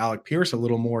more Alec Pierce, a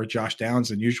little more Josh Downs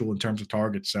than usual in terms of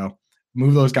targets. So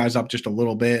move those guys up just a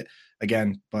little bit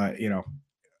again. But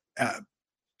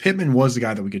Pittman was the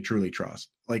guy that we could truly trust.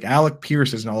 Like Alec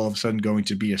Pierce isn't all of a sudden going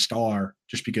to be a star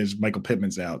just because Michael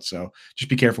Pittman's out. So just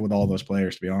be careful with all those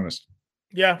players, to be honest.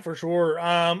 Yeah, for sure.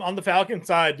 On the Falcons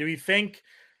side, do we think,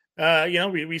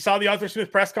 we saw the Arthur Smith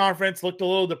press conference, looked a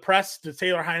little depressed. Does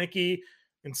Taylor Heinicke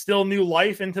instill new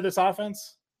life into this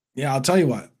offense? Yeah, I'll tell you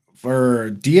what.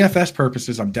 For DFS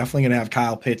purposes, I'm definitely going to have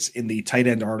Kyle Pitts in the tight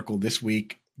end article this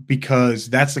week because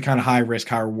that's the kind of high risk,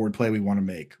 high reward play we want to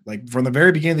make. Like from the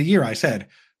very beginning of the year, I said,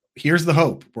 here's the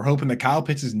hope. We're hoping that Kyle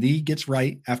Pitts' knee gets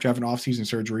right after having offseason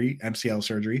surgery, MCL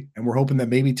surgery, and we're hoping that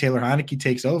maybe Taylor Heinicke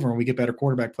takes over and we get better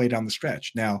quarterback play down the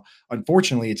stretch. Now,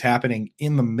 unfortunately, it's happening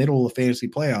in the middle of fantasy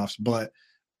playoffs, but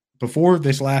before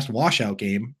this last washout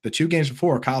game, the 2 games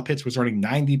before, Kyle Pitts was running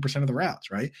 90% of the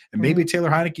routes, right? And maybe Taylor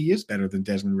Heinicke is better than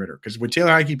Desmond Ridder because when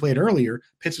Taylor Heinicke played earlier,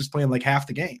 Pitts was playing like half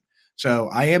the game. So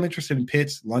I am interested in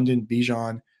Pitts, London,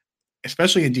 Bijan,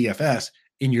 especially in DFS.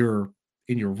 in your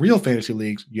real fantasy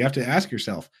leagues, you have to ask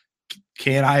yourself,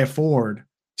 can I afford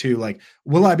to, like,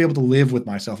 will I be able to live with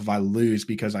myself if I lose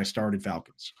because I started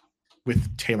Falcons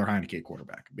with Taylor Heineke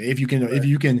quarterback? If you can, if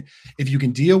you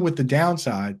can deal with the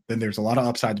downside, then there's a lot of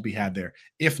upside to be had there.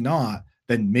 If not,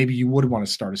 then maybe you would want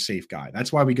to start a safe guy.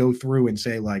 That's why we go through and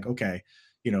say, like, okay,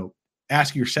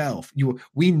 ask yourself.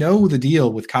 We know the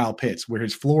deal with Kyle Pitts, where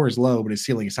his floor is low but his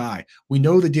ceiling is high. We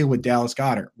know the deal with Dallas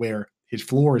Goedert, where his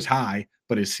floor is high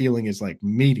but his ceiling is like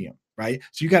medium, right?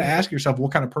 So you got to ask yourself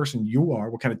what kind of person you are,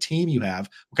 what kind of team you have,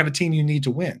 what kind of team you need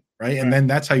to win, right? And then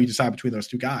that's how you decide between those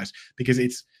two guys, because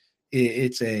it's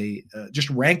just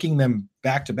ranking them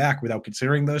back to back without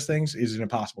considering those things is an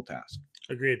impossible task.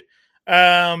 Agreed.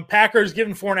 Packers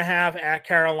given 4.5 at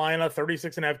Carolina,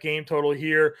 36.5 game total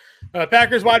here.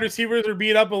 Packers wide receivers are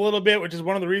beat up a little bit, which is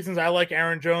one of the reasons I like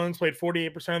Aaron Jones. Played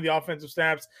 48% of the offensive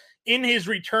snaps in his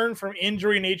return from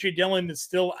injury, and A.J. Dillon is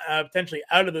still potentially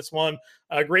out of this one.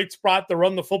 A great spot to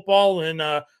run the football, and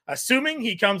assuming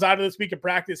he comes out of this week of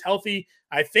practice healthy,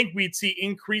 I think we'd see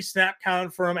increased snap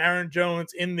count from Aaron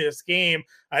Jones in this game.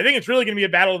 I think it's really going to be a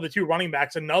battle of the two running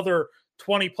backs. Another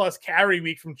 20-plus carry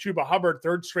week from Chuba Hubbard,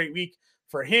 third straight week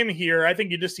for him here. I think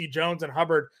you just see Jones and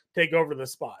Hubbard take over the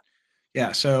spot.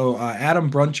 Yeah, so Adam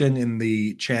Brunchen in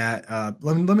the chat,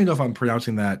 let me know if I'm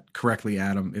pronouncing that correctly,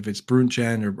 Adam, if it's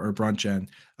Brunchen or Brunchen.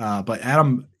 But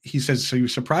Adam, he says, so you're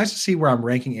surprised to see where I'm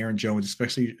ranking Aaron Jones,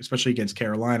 especially against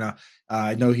Carolina.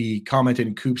 I know he commented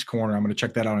in Coop's Corner. I'm going to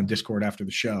check that out on Discord after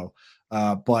the show.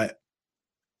 But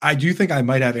I do think I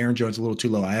might have Aaron Jones a little too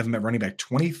low. I have him at running back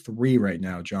 23 right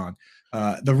now, John.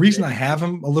 The reason I have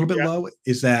him a little bit low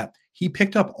is that he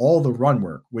picked up all the run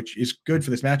work, which is good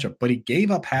for this matchup, but he gave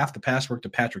up half the pass work to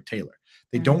Patrick Taylor.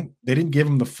 They didn't give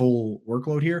him the full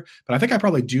workload here, but I think I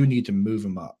probably do need to move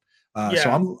him up.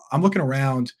 So I'm looking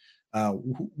around.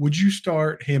 Would you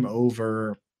start him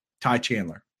over Ty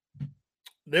Chandler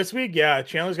this week? Yeah,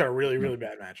 Chandler's got a really, really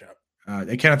bad matchup.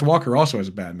 And Kenneth Walker also has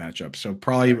a bad matchup, so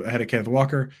probably ahead of Kenneth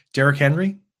Walker. Derrick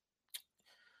Henry.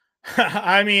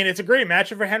 I mean, it's a great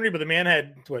matchup for Henry, but the man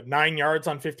had 9 yards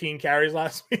on 15 carries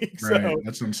last week. So. Right,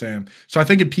 that's what I'm saying. So I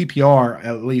think in PPR,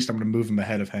 at least I'm going to move him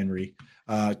ahead of Henry.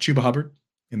 Chuba Hubbard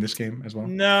in this game as well.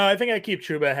 No, I think I keep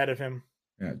Chuba ahead of him.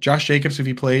 Yeah, Josh Jacobs if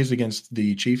he plays against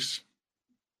the Chiefs.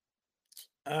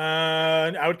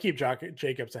 I would keep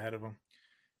Jacobs ahead of him.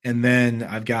 And then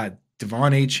I've got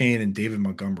Devon Achane and David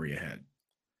Montgomery ahead.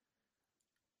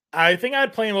 I think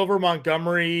I'd play him over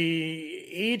Montgomery.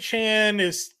 Achane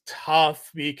is tough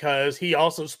because he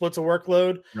also splits a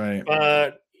workload. Right.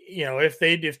 But if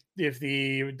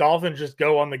the Dolphins just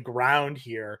go on the ground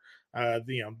here,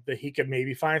 that he could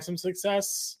maybe find some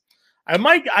success. I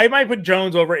might put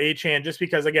Jones over Achane just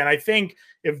because, again, I think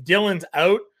if Dillon's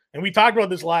out, and we talked about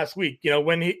this last week,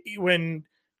 when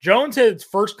Jones has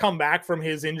first come back from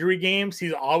his injury games,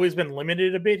 he's always been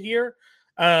limited a bit here.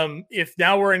 If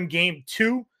now we're in game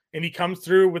 2 and he comes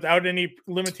through without any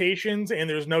limitations and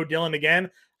there's no Dillon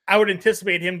again, I would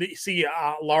anticipate him to see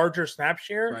a larger snap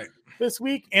share this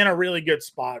week and a really good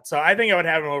spot. So I think I would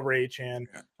have him over Achane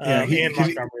and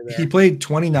Montgomery there. He played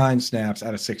 29 snaps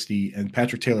out of 60 and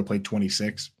Patrick Taylor played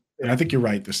 26. Yeah. And I think you're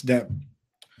right.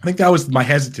 I think that was my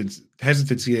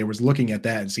hesitancy there, was looking at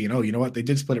that and seeing, you know what? They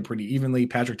did split it pretty evenly.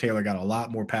 Patrick Taylor got a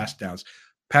lot more pass downs.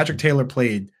 Patrick Taylor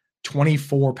played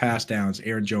 24 pass downs.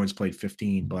 Aaron Jones played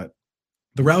 15, but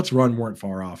the routes run weren't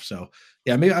far off. So,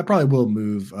 yeah, maybe I probably will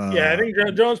move. I think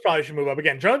Jones probably should move up.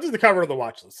 Again, Jones is the cover of the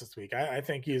watch list this week. I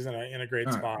think he's in a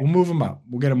great spot. Right, we'll move him up.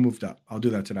 We'll get him moved up. I'll do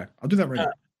that today. I'll do that right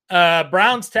now.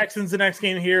 Browns, Texans, the next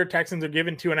game here. Texans are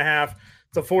given 2.5.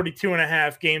 It's a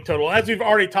 42.5 game total. As we've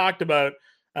already talked about,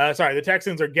 the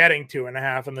Texans are getting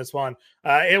 2.5 in this one.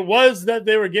 It was that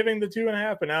they were giving the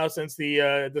 2.5, but now since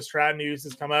the Stroud news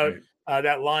has come out,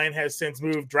 that line has since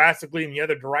moved drastically in the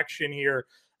other direction here.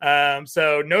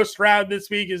 So no Stroud this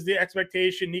week is the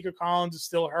expectation. Nico Collins is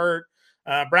still hurt.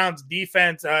 Browns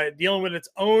defense dealing with its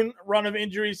own run of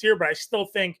injuries here, but I still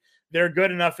think they're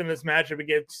good enough in this matchup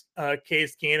against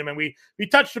Case Keenum. And we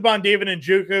touched upon David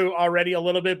Njoku already a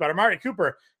little bit, but Amari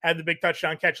Cooper had the big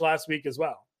touchdown catch last week as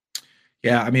well.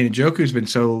 Yeah, I mean, Njoku's been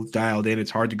so dialed in, it's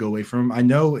hard to go away from him. I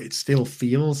know it still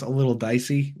feels a little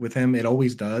dicey with him. It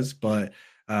always does, but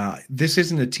this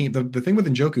isn't a team. The thing with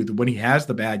Njoku, when he has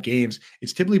the bad games,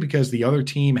 it's typically because the other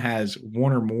team has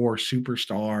one or more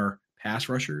superstar pass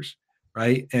rushers,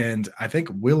 right? And I think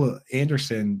Will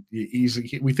Anderson,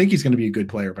 we think he's going to be a good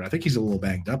player, but I think he's a little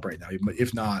banged up right now,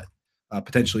 if not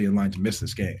potentially in line to miss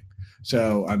this game.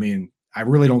 So, I mean, I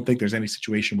really don't think there's any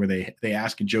situation where they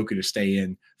ask Njoku to stay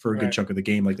in for a good chunk of the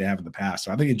game like they have in the past.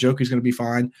 So I think Njoku is going to be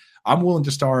fine. I'm willing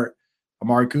to start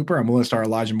Amari Cooper. I'm willing to start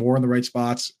Elijah Moore in the right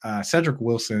spots. Cedric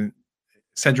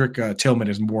Tillman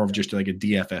is more of just like a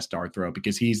DFS dart throw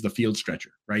because he's the field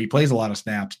stretcher, right? He plays a lot of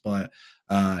snaps, but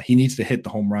he needs to hit the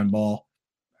home run ball.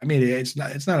 I mean, it's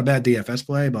not a bad DFS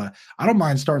play, but I don't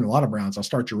mind starting a lot of Browns. I'll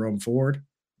start Jerome Ford,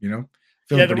 Yeah,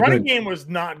 the running game was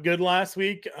not good last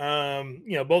week.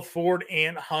 Both Ford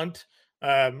and Hunt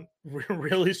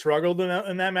really struggled in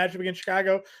that matchup against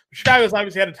Chicago. Chicago's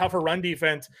obviously had a tougher run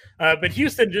defense, but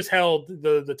Houston just held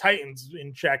the Titans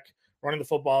in check running the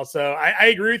football. So I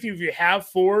agree with you. If you have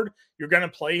Ford, you're going to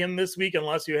play him this week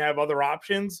unless you have other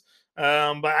options.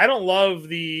 But I don't love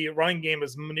the running game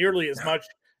as nearly as much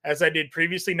as I did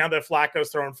previously. Now that Flacco's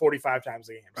throwing 45 times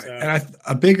a game. So.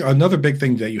 And another big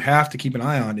thing that you have to keep an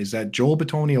eye on is that Joel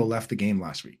Bitonio left the game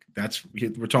last week.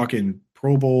 We're talking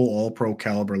Pro Bowl, All-Pro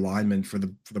caliber lineman for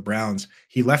the Browns.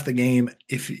 He left the game.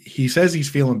 If he says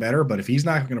he's feeling better, but if he's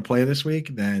not going to play this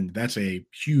week, then that's a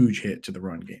huge hit to the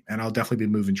run game. And I'll definitely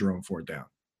be moving Jerome Ford down.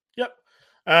 Yep.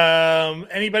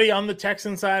 Anybody on the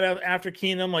Texan side after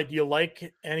Keenum? Like, do you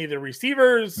like any of the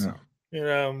receivers? No.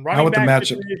 Now with the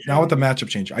matchup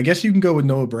change, I guess you can go with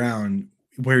Noah Brown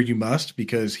where you must,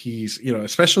 because he's,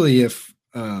 especially if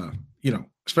the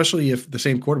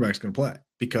same quarterback's going to play,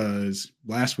 because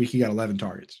last week he got 11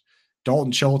 targets.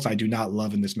 Dalton Schultz, I do not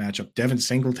love in this matchup. Devin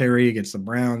Singletary against the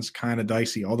Browns, kind of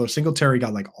dicey, although Singletary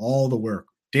got like all the work.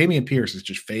 Dameon Pierce is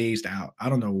just phased out. I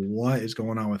don't know what is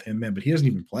going on with him, man, but he doesn't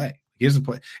even play. He doesn't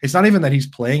play. It's not even that he's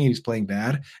playing and he's playing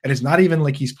bad. And it's not even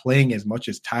like he's playing as much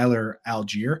as Tyler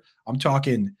Algier. I'm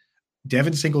talking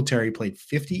Devin Singletary played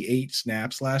 58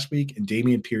 snaps last week and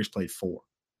Dameon Pierce played 4.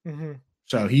 Mm-hmm.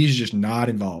 So he's just not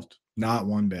involved, not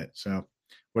one bit. So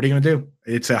what are you going to do?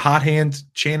 It's a hot hand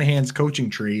Shanahan's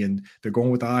coaching tree, and they're going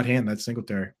with the hot hand. That's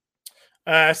Singletary.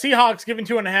 Seahawks given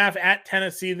 2.5 at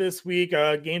Tennessee this week.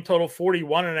 Game total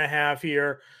 41.5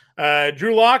 here.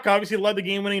 Drew Lock obviously led the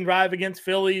game-winning drive against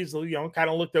Phillies. Kind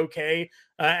of looked okay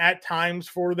at times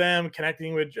for them,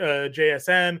 connecting with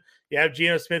JSN. You have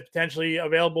Geno Smith potentially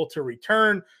available to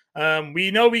return.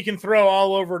 We know we can throw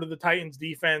all over to the Titans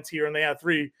defense here, and they have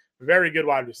 3 very good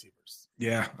wide receivers.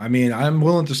 Yeah, I mean, I'm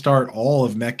willing to start all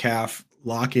of Metcalf,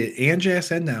 Lockett, and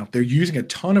JSN now. They're using a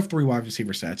ton of 3 wide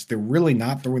receiver sets. They're really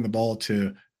not throwing the ball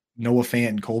to Noah Fant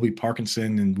and Colby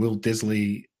Parkinson and Will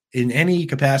Disley in any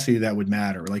capacity that would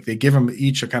matter. Like, they give them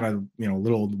each a kind of,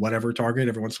 little whatever target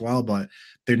every once in a while, but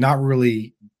they're not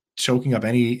really choking up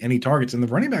any targets. And the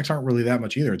running backs aren't really that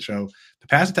much either. So the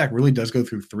pass attack really does go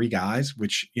through 3 guys,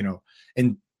 which,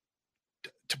 and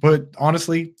to put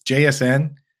honestly,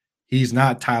 JSN, he's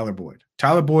not Tyler Boyd.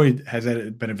 Tyler Boyd has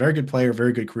been a very good player,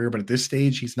 very good career, but at this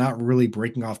stage, he's not really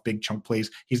breaking off big chunk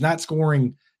plays. He's not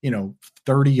scoring,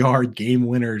 30-yard game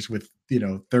winners with,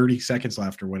 30 seconds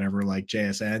left or whatever, like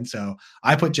JSN. So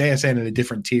I put JSN in a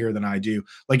different tier than I do.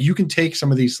 Like, you can take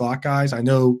some of these slot guys. I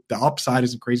know the upside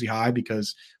isn't crazy high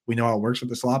because we know how it works with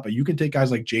the slot, but you can take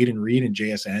guys like Jaden Reed and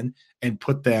JSN and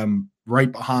put them right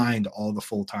behind all the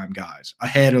full-time guys,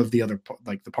 ahead of the other,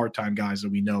 like the part-time guys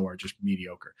that we know are just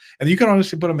mediocre. And you can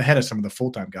honestly put them ahead of some of the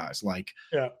full-time guys, like,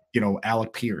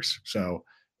 Alec Pierce. So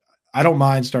I don't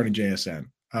mind starting JSN.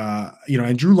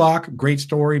 And Drew Lock, great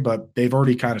story, but they've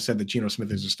already kind of said that Geno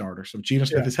Smith is a starter. So if Geno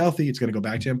Smith is healthy, it's going to go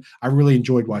back to him. I really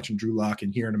enjoyed watching Drew Lock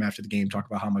and hearing him after the game talk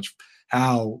about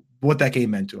what that game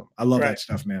meant to him. I love that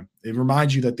stuff, man. It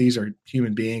reminds you that these are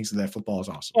human beings and that football is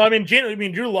awesome. Well,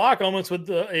 Drew Lock almost with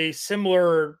a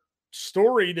similar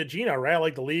story to Geno, right?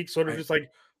 Like, the league sort of just like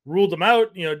ruled him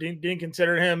out, didn't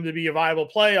consider him to be a viable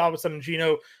play. All of a sudden,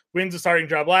 Geno wins the starting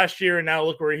job last year, and now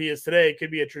look where he is today. It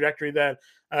could be a trajectory that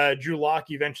Drew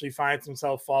Lock eventually finds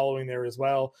himself following there as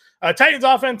well. Titans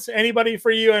offense, anybody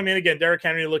for you? Again, Derrick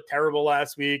Henry looked terrible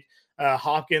last week.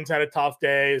 Hopkins had a tough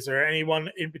day. Is there anyone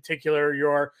in particular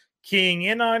you're keying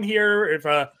in on here?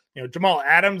 If Jamal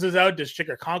Adams is out, does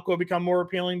Chikakonkwo become more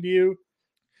appealing to you?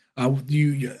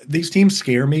 These teams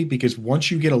scare me because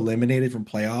once you get eliminated from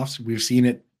playoffs, we've seen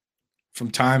it from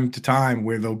time to time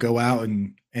where they'll go out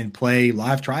and play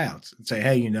live tryouts and say,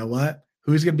 hey, you know what?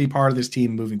 Who's going to be part of this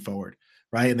team moving forward?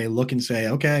 Right. And they look and say,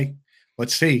 okay,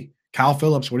 let's see. Kyle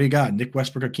Phillips, what do you got? Nick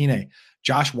Westbrook-Akine,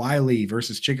 Josh Wiley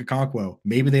versus Chikakonkwo.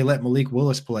 Maybe they let Malik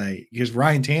Willis play because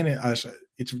Ryan Tannehill,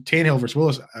 it's Tannehill versus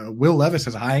Willis. Will Levis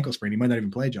has a high ankle sprain. He might not even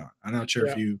play, John. I'm not sure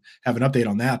if you have an update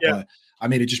on that, but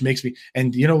it just makes me,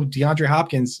 and DeAndre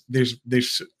Hopkins,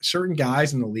 there's certain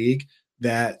guys in the league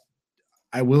that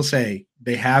I will say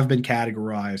they have been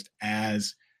categorized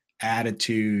as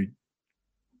attitude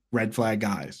red flag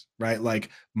guys, right? Like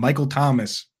Michael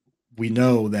Thomas, we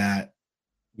know that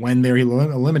when they're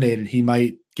eliminated, he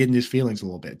might get in his feelings a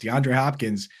little bit. DeAndre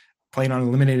Hopkins playing on an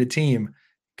eliminated team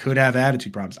could have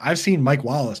attitude problems. I've seen Mike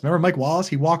Wallace. Remember Mike Wallace?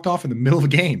 He walked off in the middle of a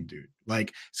game, dude.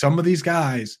 Like some of these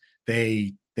guys,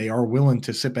 they are willing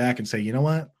to sit back and say, you know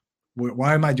what?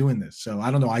 Why am I doing this? So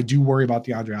I don't know. I do worry about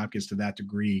DeAndre Hopkins to that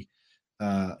degree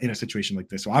in a situation like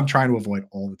this. So I'm trying to avoid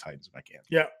all the Titans if I can.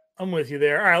 Yeah, I'm with you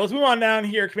there. All right, let's move on down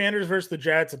here. Commanders versus the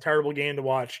Jets, a terrible game to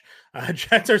watch.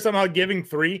 Jets are somehow giving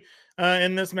 3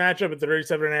 in this matchup at the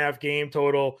 37.5 game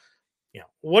total.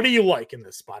 What do you like in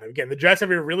this spot? Again, the Jets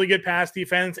have a really good pass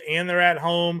defense and they're at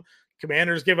home.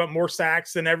 Commanders give up more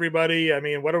sacks than everybody. I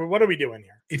mean, what are we doing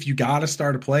here? If you got to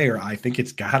start a player, I think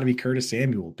it's got to be Curtis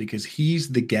Samuel because he's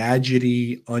the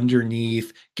gadgety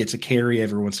underneath, gets a carry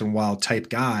every once in a while type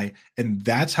guy. And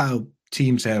that's how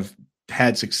teams have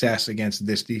had success against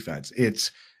this defense.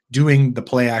 It's doing the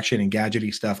play action and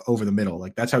gadgety stuff over the middle.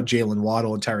 Like that's how Jalen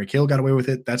Waddle and Tyreek Hill got away with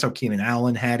it. That's how Keenan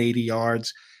Allen had 80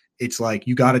 yards. It's like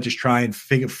you got to just try and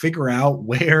figure out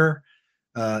where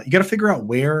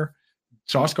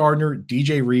Sauce Gardner,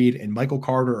 DJ Reed, and Michael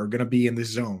Carter are going to be in this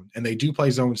zone. And they do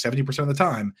play zone 70% of the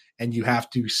time. And you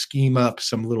have to scheme up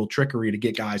some little trickery to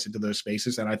get guys into those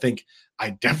spaces. And I think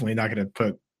I'm definitely not going to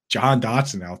put John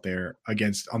Dotson out there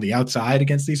on the outside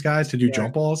against these guys to do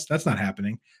jump balls. That's not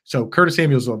happening. So Curtis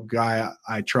Samuel's a guy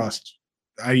I trust.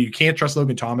 You can't trust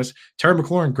Logan Thomas. Terry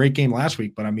McLaurin, great game last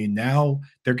week, but I mean, now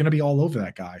they're going to be all over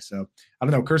that guy. So I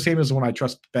don't know. Curtis Samuel's the one I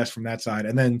trust best from that side.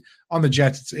 And then on the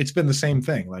Jets, it's been the same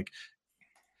thing. Like,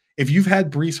 if you've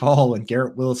had Breece Hall and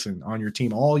Garrett Wilson on your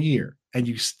team all year and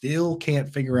you still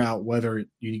can't figure out whether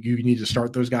you need to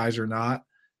start those guys or not,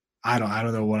 I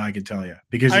don't know what I can tell you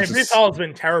because Breece Hall has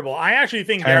been terrible. I actually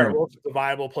think Garrett Wilson's a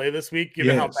viable play this week,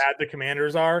 given how bad the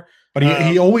Commanders are. But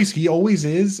he always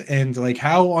is. And like,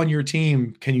 how on your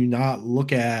team can you not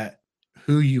look at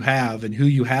who you have and who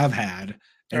you have had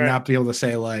and not be able to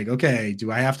say like, okay,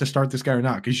 do I have to start this guy or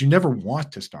not? Because you never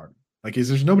want to start him. Like,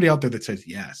 there's nobody out there that says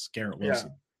yes, Garrett Wilson.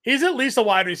 Yeah. He's at least a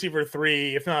wide receiver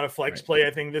 3, if not a flex play,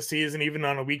 I think, this season, even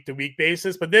on a week-to-week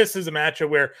basis. But this is a matchup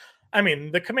where, I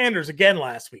mean, the Commanders, again,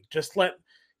 last week, just let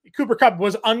Cooper Kupp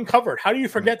was uncovered. How do you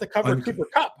forget to cover Cooper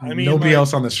Kupp? I mean, nobody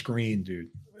else on the screen, dude.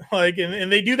 Like,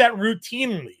 and they do that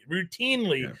routinely.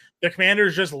 Yeah. The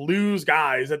Commanders just lose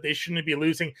guys that they shouldn't be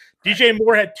losing. Right. DJ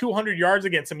Moore had 200 yards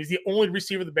against him. He's the only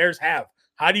receiver the Bears have.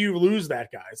 How do you lose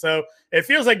that guy? So it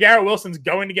feels like Garrett Wilson's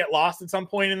going to get lost at some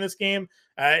point in this game.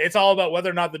 It's all about whether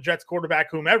or not the Jets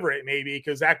quarterback, whomever it may be,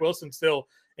 because Zach Wilson still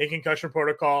in concussion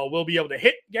protocol, will be able to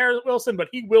hit Garrett Wilson, but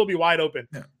he will be wide open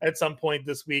at some point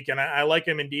this week. And I like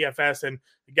him in DFS, and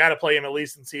you got to play him at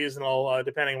least in seasonal,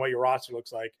 depending on what your roster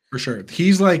looks like. For sure.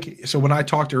 He's like, so when I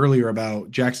talked earlier about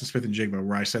Jackson Smith and Jigba,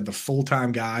 where I said the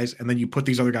full-time guys, and then you put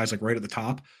these other guys like right at the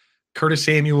top, Curtis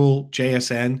Samuel,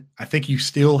 JSN, I think you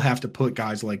still have to put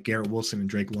guys like Garrett Wilson and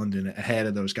Drake London ahead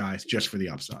of those guys just for the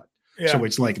upside. Yeah. So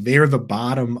it's like they're the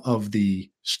bottom of the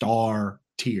star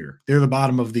tier. They're the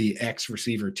bottom of the X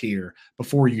receiver tier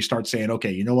before you start saying,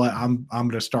 okay, you know what? I'm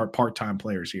going to start part-time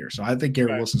players here. So I think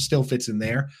Garrett Wilson still fits in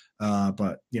there.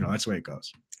 But that's the way it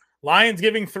goes. Lions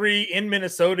giving 3 in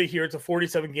Minnesota here. It's a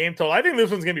 47 game total. I think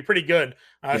this one's going to be pretty good.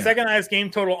 Second highest game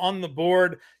total on the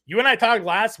board. You and I talked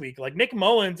last week, like Nick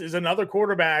Mullins is another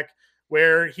quarterback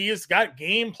where he has got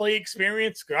gameplay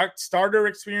experience, got starter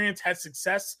experience, has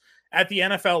success at the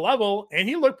NFL level, and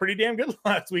he looked pretty damn good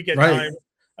last week at times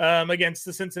against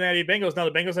the Cincinnati Bengals. Now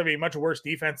the Bengals have a much worse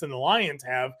defense than the Lions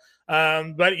have,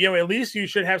 but at least you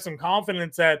should have some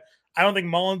confidence that I don't think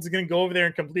Mullins is going to go over there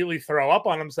and completely throw up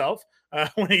on himself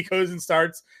when he goes and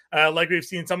starts, like we've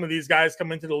seen some of these guys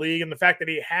come into the league. And the fact that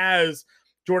he has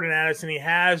Jordan Addison, he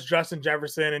has Justin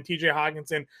Jefferson and TJ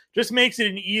Hawkinson just makes it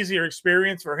an easier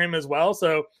experience for him as well.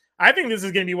 So I think this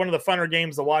is going to be one of the funner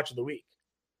games to watch of the week.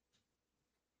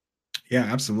 Yeah,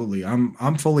 absolutely.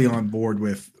 I'm fully on board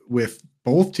with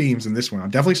both teams in this one. I'm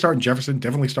definitely starting Jefferson,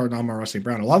 definitely starting Amon-Ra St.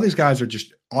 Brown. A lot of these guys are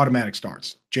just automatic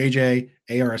starts. JJ,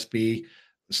 ARSB,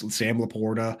 Sam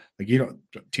Laporta, like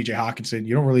TJ Hawkinson,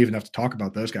 you don't really even have to talk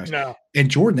about those guys. No.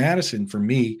 And Jordan Addison, for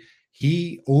me,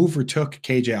 he overtook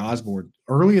KJ Osborne.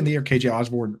 Early in the year, KJ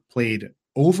Osborne played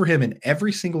over him in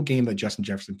every single game that Justin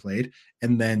Jefferson played.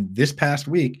 And then this past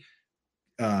week,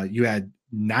 you had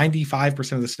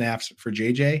 95% of the snaps for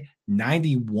JJ,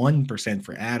 91%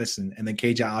 for Addison, and then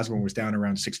KJ Osborne was down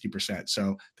around 60%.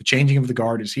 So the changing of the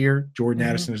guard is here. Jordan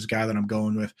Addison is the guy that I'm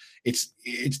going with. It's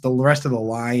the rest of the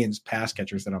Lions pass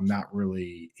catchers that I'm not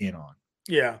really in on.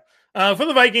 Yeah. For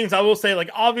the Vikings, I will say, like,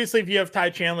 obviously, if you have Ty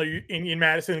Chandler in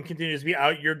Madison continues to be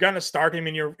out, you're going to start him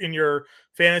in your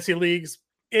fantasy leagues.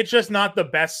 it's just not the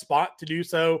best spot to do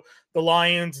so. The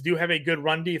Lions do have a good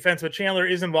run defense, but Chandler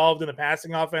is involved in the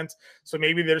passing offense, so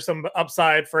maybe there's some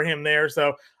upside for him there.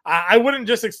 So I wouldn't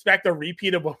just expect a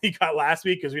repeat of what we got last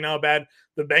week, because we know how bad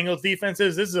the Bengals defense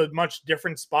is. This is a much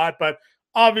different spot, but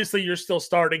obviously you're still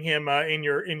starting him in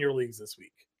your leagues this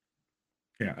week.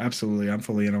 Yeah, absolutely. I'm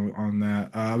fully in on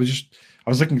that. I was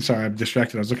looking, sorry, I'm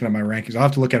distracted. I was looking at my rankings. I'll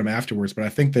have to look at them afterwards, but I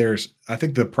think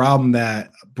the problem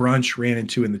that Brunch ran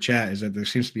into in the chat is that there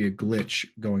seems to be a glitch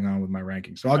going on with my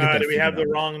rankings. So I'll get that. Do we have the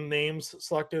wrong names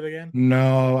selected again?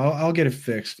 No, I'll get it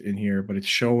fixed in here, but it's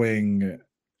showing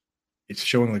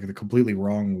like the completely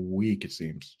wrong week, it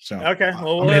seems. So okay,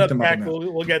 well,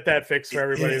 we'll get that fixed for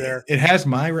everybody there. It has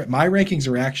my rankings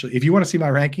are actually, if you want to see my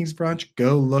rankings, Brunch,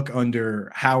 go look under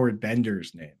Howard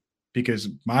Bender's name, because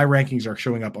my rankings are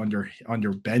showing up under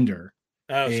Bender.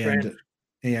 Oh, strange.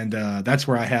 And that's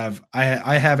where I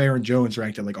have Aaron Jones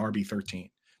ranked at like RB 13.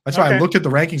 That's why I looked at the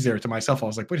rankings there to myself. I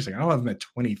was like, wait a second, I don't have him at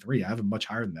 23. I have him much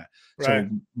higher than that. Right.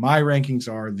 So my rankings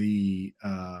are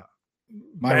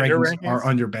rankings are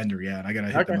under Bender, yeah, and I gotta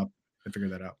hit them up and figure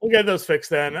that out. We'll get those fixed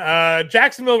then.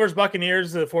 Jacksonville versus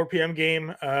Buccaneers, the 4 p.m.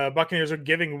 game. Buccaneers are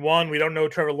giving 1. We don't know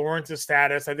Trevor Lawrence's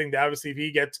status. I think that obviously if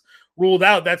he gets ruled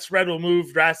out, that spread will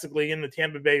move drastically in the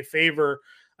Tampa Bay favor.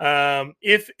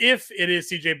 If it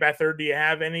is CJ Beathard, do you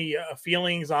have any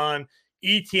feelings on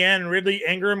Etienne, Ridley,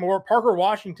 Ingram, or Parker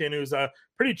Washington, who's a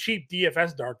pretty cheap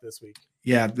DFS dart this week?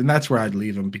 Yeah, then that's where I'd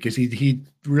leave him, because he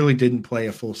really didn't play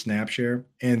a full snap share,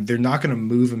 and they're not going to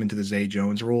move him into the Zay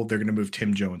Jones role. They're going to move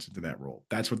Tim Jones into that role.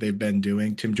 That's what they've been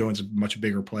doing. Tim Jones is a much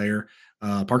bigger player.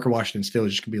 Parker Washington still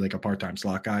is just going to be like a part-time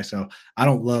slot guy. So I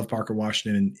don't love Parker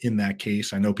Washington in that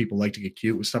case. I know people like to get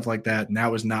cute with stuff like that.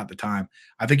 Now is not the time.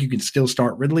 I think you can still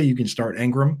start Ridley. You can start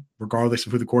Ingram, regardless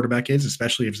of who the quarterback is,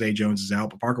 especially if Zay Jones is out.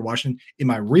 But Parker Washington, in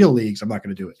my real leagues, I'm not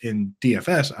going to do it. In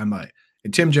DFS, I might.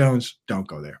 And Tim Jones, don't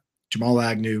go there. Jamal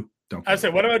Agnew, don't. I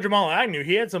said, what about Jamal Agnew?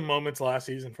 He had some moments last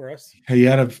season for us. He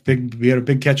had a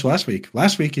big catch last week.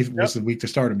 Last week was the week to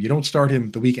start him. You don't start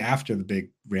him the week after the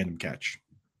big random catch.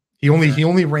 He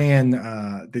only ran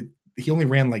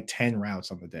like 10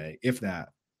 routes on the day, if that.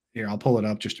 Here, I'll pull it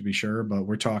up just to be sure, but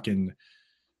we're talking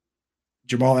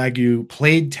Jamal Agnew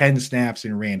played 10 snaps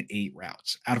and ran 8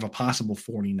 routes out of a possible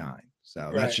 49.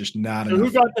 So that's just not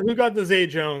enough. Who got the Zay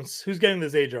Jones? Who's getting the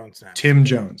Zay Jones snap? Tim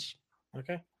Jones.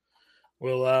 Okay.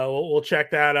 We'll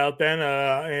check that out then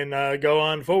and go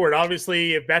on forward.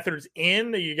 Obviously, if Beathard's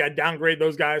in, you got to downgrade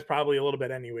those guys probably a little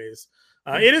bit anyways.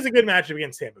 It is a good matchup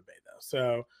against Tampa Bay, though.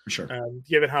 So, for sure.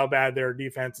 Given how bad their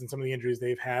defense and some of the injuries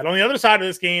they've had. On the other side of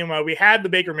this game, we had the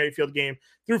Baker Mayfield game,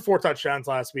 threw 4 touchdowns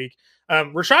last week.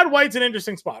 Rachaad White's an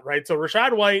interesting spot, right? So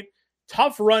Rachaad White,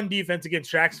 tough run defense against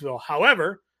Jacksonville.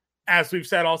 However, as we've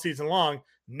said all season long,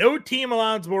 no team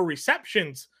allows more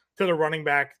receptions to the running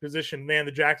back position than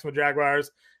the Jacksonville Jaguars.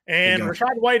 And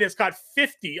Rachaad White has caught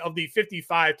 50 of the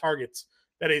 55 targets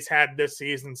that he's had this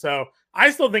season. So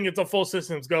I still think it's a full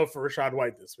systems go for Rachaad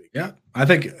White this week. Yeah, I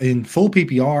think in full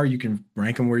PPR, you can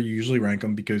rank him where you usually rank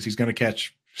him, because he's going to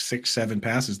catch 6-7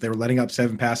 passes. They were letting up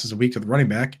 7 passes a week to the running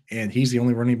back, and he's the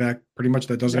only running back pretty much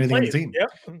that does anything on the team. Yep.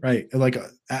 Right. Like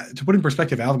to put in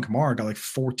perspective, Alvin Kamara got like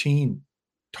 14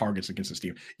 targets against this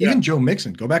team. Even Joe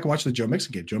Mixon, go back and watch the Joe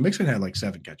Mixon game. Joe Mixon had like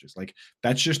 7 catches. Like,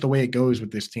 that's just the way it goes with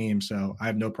this team. So I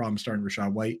have no problem starting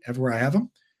Rachaad White everywhere I have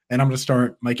him. And I'm going to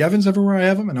start Mike Evans everywhere I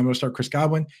have him. And I'm going to start Chris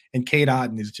Godwin. And Cade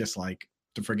Otton is just like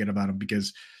to forget about him,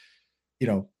 because,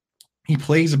 he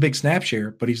plays a big snap share,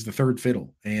 but he's the third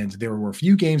fiddle. And there were a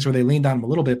few games where they leaned on him a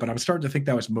little bit, but I'm starting to think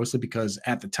that was mostly because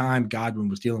at the time Godwin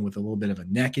was dealing with a little bit of a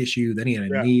neck issue. Then he had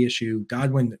a knee issue.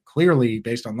 Godwin, clearly,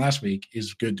 based on last week,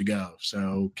 is good to go.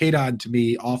 So Cade Otton, to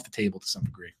me, off the table to some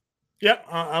degree. Yep,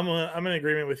 I'm in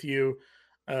agreement with you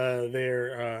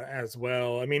there as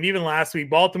well. I mean, even last week,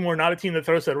 Baltimore, not a team that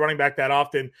throws to the running back that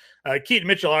often. Keaton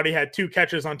Mitchell already had 2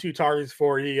 catches on 2 targets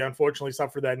before he unfortunately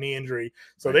suffered that knee injury.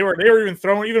 So they were even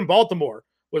throwing. Even Baltimore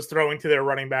was throwing to their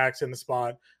running backs in the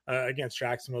spot against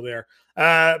Jacksonville there.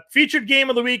 Featured game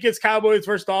of the week is Cowboys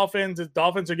versus Dolphins. The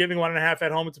Dolphins are giving 1.5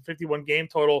 at home. It's a 51 game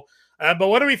total. But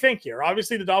what do we think here?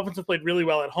 Obviously, the Dolphins have played really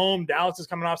well at home. Dallas is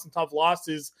coming off some tough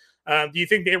losses. Do you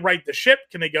think they right the ship?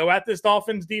 Can they go at this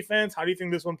Dolphins defense? How do you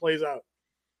think this one plays out?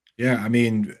 Yeah, I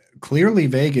mean, clearly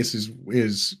Vegas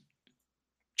is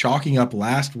chalking up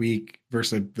last week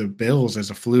versus the Bills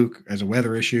as a fluke, as a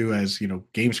weather issue, as,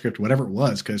 game script, whatever it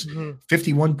was, because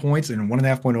 51 points and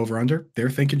 1.5 point over under,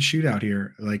 they're thinking shootout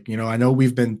here. Like, I know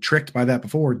we've been tricked by that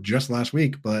before just last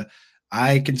week, but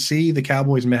I can see the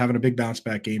Cowboys having a big bounce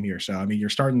back game here. So, I mean, you're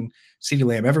starting CeeDee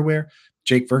Lamb everywhere.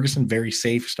 Jake Ferguson, very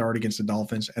safe start against the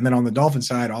Dolphins. And then on the Dolphins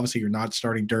side, obviously you're not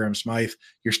starting Durham Smythe.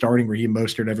 You're starting Raheem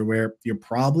Mostert everywhere. You're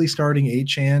probably starting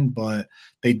Achane, but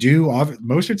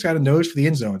Mostert's got a nose for the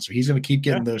end zone, so he's going to keep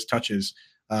getting those touches.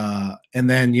 And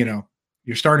then,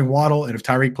 you're starting Waddle, and if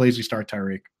Tyreek plays, you start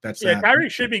Tyreek. That's that.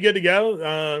 Tyreek should be good to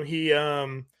go.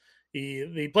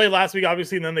 He played last week,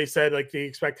 obviously, and then they said like they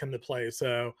expect him to play.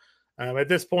 So at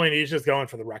this point, he's just going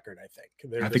for the record. I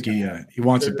think. I think he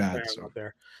wants it bad. So.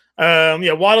 There.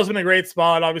 Waddle's been a great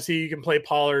spot. Obviously, you can play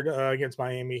Pollard against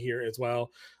Miami here as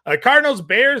well. Cardinals,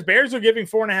 Bears. Bears are giving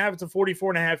 4.5. It's a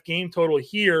 44.5 game total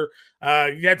here.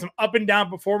 You had some up and down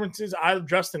performances out of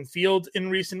Justin Fields in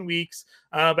recent weeks,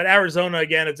 but Arizona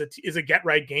again is a get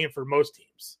right game for most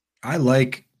teams. I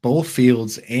like both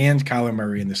Fields and Kyler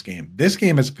Murray in this game. This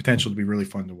game has potential to be really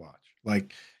fun to watch.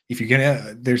 Like if you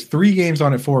can, there's 3 games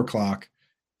on at 4:00.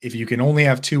 If you can only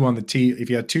have 2 on the if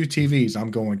you have 2 TVs,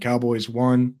 I'm going Cowboys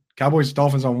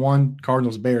Dolphins on 1,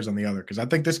 Cardinals Bears on the other, because I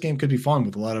think this game could be fun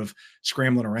with a lot of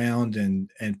scrambling around and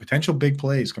potential big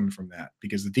plays coming from that,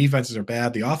 because the defenses are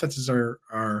bad, the offenses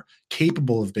are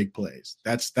capable of big plays.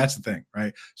 That's the thing,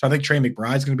 right? So I think Trey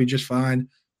McBride's going to be just fine.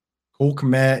 Cole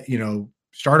Kmet,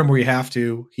 start him where you have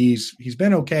to. He's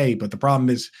been okay, but the problem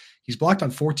is he's blocked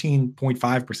on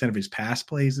 14.5% of his pass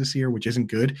plays this year, which isn't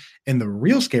good. And the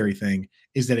real scary thing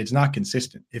is that it's not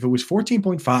consistent. If it was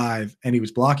 14.5 and he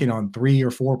was blocking on 3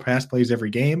 or 4 pass plays every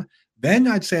game, then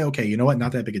I'd say, okay, you know what?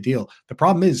 Not that big a deal. The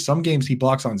problem is some games he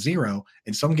blocks on 0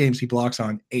 and some games he blocks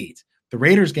on 8. The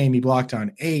Raiders game, he blocked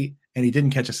on 8 and he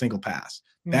didn't catch a single pass.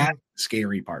 That's the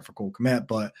scary part for Cole Kmet.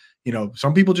 But,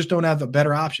 some people just don't have a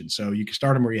better option. So you can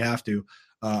start him where you have to.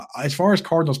 As far as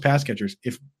Cardinals pass catchers,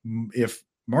 if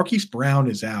Marquise Brown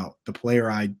is out, the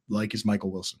player I like is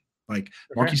Michael Wilson.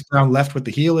 Marquise Brown left with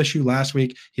the heel issue last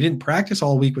week. He didn't practice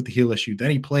all week with the heel issue.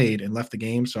 Then he played and left the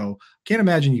game. So can't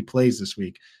imagine he plays this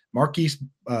week.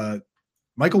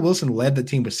 Michael Wilson led the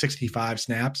team with 65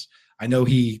 snaps. I know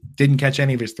he didn't catch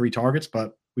any of his 3 targets,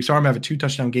 but we saw him have a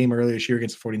 2-touchdown game earlier this year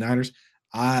against the 49ers.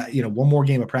 One more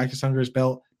game of practice under his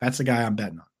belt. That's the guy I'm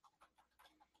betting on.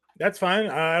 That's fine.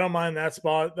 I don't mind that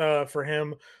spot for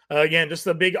him. Again, just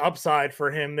a big upside for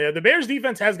him there. The Bears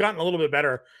defense has gotten a little bit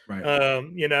better. Right.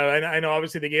 And I know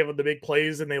obviously they gave up the big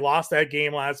plays and they lost that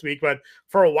game last week, but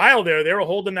for a while there, they were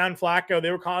holding down Flacco.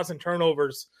 They were causing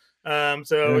turnovers. They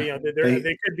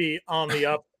could be on the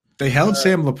up. They held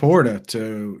Sam Laporta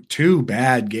to 2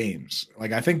 bad games.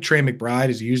 I think Trey McBride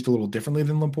is used a little differently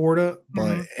than Laporta,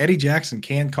 but Eddie Jackson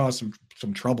can cause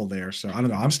some trouble there. So I don't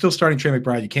know. I'm still starting Trey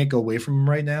McBride. You can't go away from him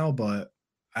right now, but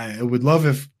I would love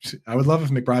if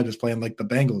McBride was playing like the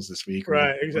Bengals this week, or,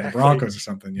 right? Exactly. Or the Broncos or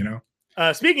something,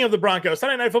 Speaking of the Broncos,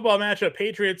 Sunday Night Football matchup,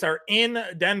 Patriots are in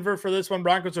Denver for this one.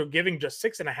 Broncos are giving just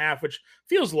 6.5, which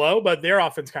feels low, but their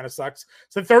offense kind of sucks.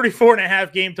 So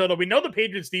 34.5 game total. We know the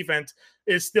Patriots defense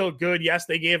is still good. Yes,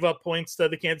 they gave up points to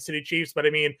the Kansas City Chiefs, but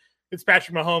it's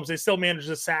Patrick Mahomes. They still managed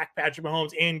to sack Patrick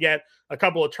Mahomes and get a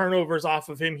couple of turnovers off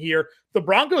of him here. The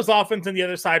Broncos offense on the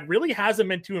other side really hasn't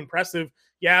been too impressive.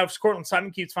 Yeah, Courtland Sutton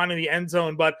keeps finding the end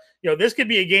zone, but this could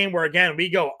be a game where, again, we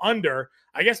go under.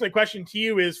 I guess my question to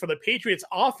you is, for the Patriots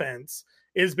offense,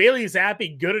 is Bailey Zappi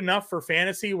good enough for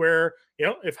fantasy where,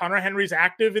 if Hunter Henry's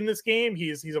active in this game,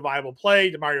 he's a viable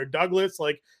play? Demario Douglas,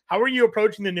 how are you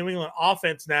approaching the New England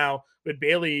offense now with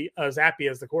Bailey Zappi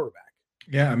as the quarterback?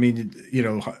 Yeah,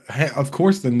 of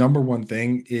course, the number one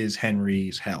thing is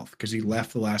Henry's health, because he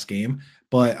left the last game.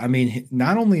 But,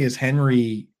 not only has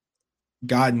Henry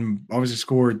obviously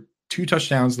scored 2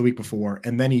 touchdowns the week before,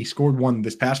 and then he scored 1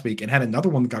 this past week and had another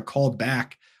one that got called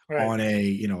back on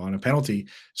a penalty.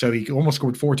 So he almost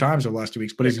scored 4 times over the last 2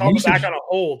 weeks. But his usage back on a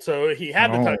hold, so he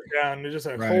had the touchdown. There's just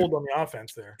a hold on the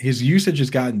offense there. His usage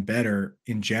has gotten better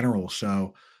in general.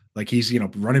 So he's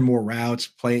running more routes.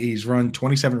 He's run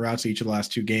 27 routes each of the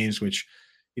last 2 games, which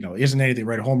isn't anything to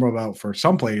write a home run about for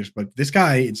some players, but this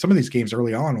guy in some of these games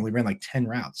early on only ran 10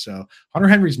 routes. So Hunter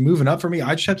Henry's moving up for me.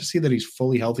 I just have to see that he's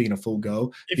fully healthy and a full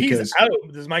go. If he's out,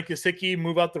 does Mike Gesicki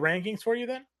move up the rankings for you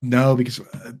then? No, because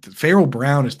Farrell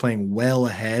Brown is playing well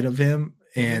ahead of him,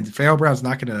 and Farrell Brown's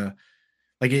not going to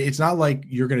it's not like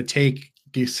you're going to take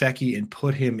Gesicki and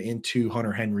put him into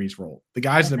Hunter Henry's role. The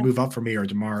guys that move up for me are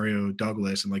Demario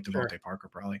Douglas and Devontae Parker,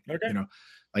 probably.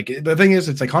 Okay. The thing is,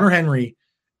 it's Hunter Henry.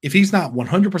 If he's not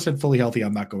 100% fully healthy,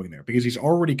 I'm not going there, because he's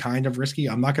already kind of risky.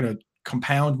 I'm not going to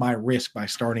compound my risk by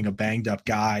starting a banged up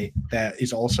guy that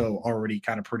is also already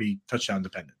kind of pretty touchdown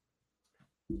dependent.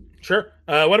 Sure.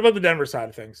 What about the Denver side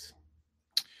of things?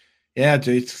 Yeah,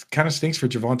 it kind of stinks for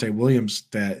Javonte Williams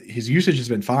that his usage has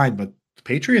been fine, but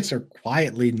Patriots are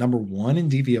quietly number 1 in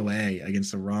DVOA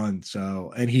against the run.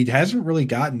 So, and he hasn't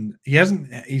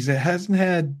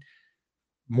had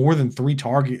more than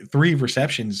three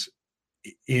receptions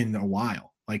in a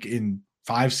while, like in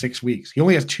 5-6 weeks. He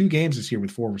only has 2 games this year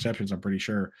with 4 receptions, I'm pretty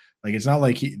sure. Like, it's not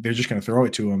like they're just going to throw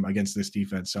it to him against this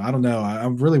defense. So I don't know.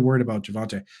 I'm really worried about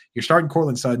Javonte. You're starting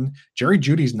Cortland Sutton. Jerry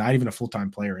Jeudy's not even a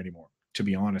full-time player anymore, to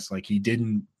be honest. Like, he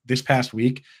didn't this past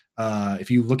week.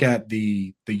 If you look at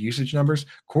the usage numbers,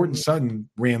 Cortland Sutton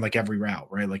ran like every route,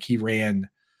 right? Like, he ran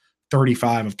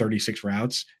 35 of 36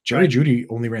 routes. Jerry Jeudy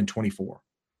only ran 24.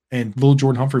 And Lil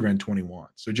Jordan Humphrey ran 21.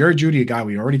 So Jerry Jeudy, a guy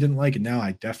we already didn't like, and now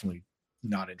I definitely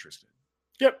not interested.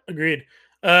 Yep, agreed.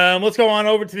 Let's go on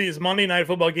over to these Monday Night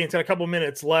Football games. Got a couple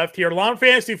minutes left here. Long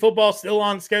fantasy football still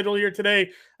on schedule here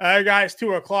today. Guys,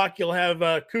 2:00, you'll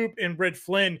have Coop and Britt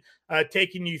Flynn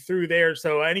taking you through there.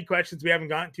 So any questions we haven't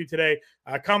gotten to today,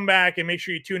 come back and make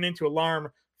sure you tune into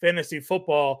Alarm Fantasy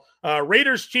Football.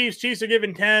 Raiders, Chiefs are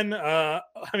given 10.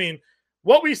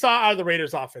 What we saw out of the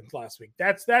Raiders offense last week,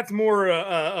 that's more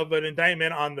of an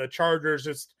indictment on the Chargers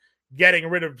just getting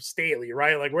rid of Staley,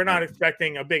 right? Like, we're not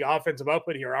expecting a big offensive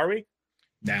output here, are we?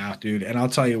 Nah, dude. And I'll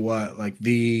tell you what, like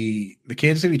the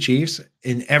Kansas City Chiefs,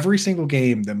 in every single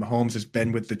game that Mahomes has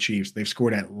been with the Chiefs, they've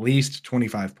scored at least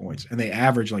 25 points, and they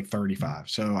average like 35.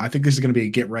 So I think this is going to be a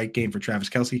get-right game for Travis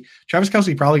Kelce. Travis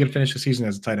Kelce probably going to finish the season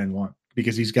as a tight end 1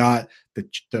 because he's got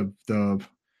the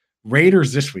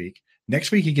Raiders this week.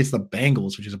 Next week, he gets the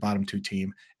Bengals, which is a bottom 2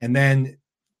 team. And then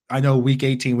I know week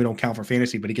 18, we don't count for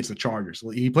fantasy, but he gets the Chargers.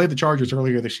 He played the Chargers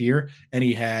earlier this year, and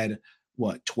he had,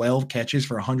 12 catches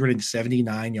for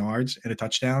 179 yards and a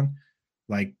touchdown.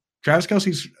 Like, Travis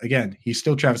Kelce's, again, he's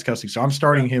still Travis Kelce. So I'm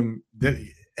starting him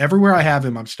everywhere I have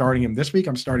him. I'm starting him this week.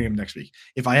 I'm starting him next week.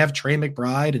 If I have Trey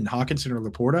McBride and Hawkinson or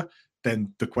Laporta,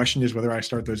 then the question is whether I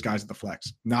start those guys at the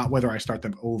flex, not whether I start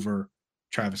them over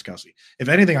Travis Kelce. If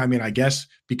anything, I guess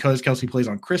because Kelce plays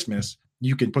on Christmas,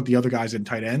 you can put the other guys in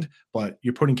tight end, but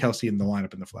you're putting Kelce in the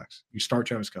lineup in the flex. You start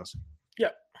Travis Kelce. Yeah,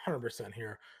 100%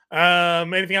 here.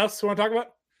 Anything else you want to talk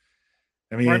about?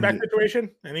 Running back situation?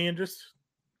 Any interest?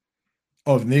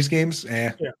 Oh, in these games?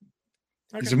 Yeah.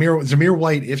 Okay. Zamir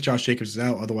White if Josh Jacobs is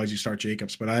out. Otherwise, you start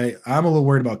Jacobs. But I'm a little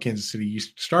worried about Kansas City. You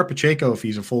start Pacheco if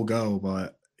he's a full go,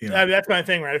 but that's my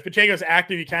thing, right? If Pacheco's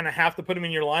active, you kind of have to put him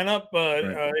in your lineup, but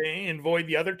and void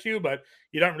the other 2. But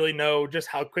you don't really know just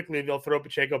how quickly they'll throw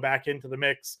Pacheco back into the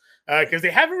mix because they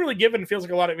haven't really given, feels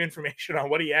like, a lot of information on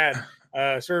what he had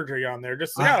surgery on there.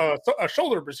 Just a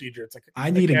shoulder procedure. It's like I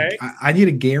need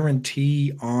a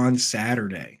guarantee on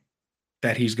Saturday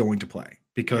that he's going to play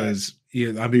because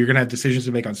you're going to have decisions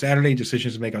to make on Saturday,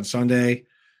 decisions to make on Sunday.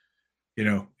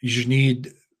 You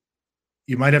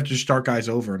might have to just start guys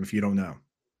over him if you don't know.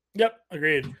 Yep,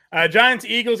 agreed. Giants,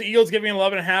 Eagles giving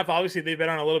 11.5. Obviously, they've been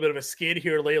on a little bit of a skid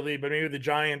here lately, but maybe the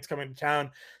Giants coming to town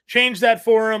change that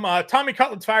for him. Tommy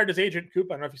Cutlin's fired his agent, Coop.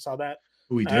 I don't know if you saw that.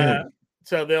 We did.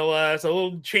 So they'll a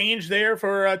little change there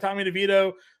for Tommy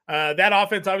DeVito. That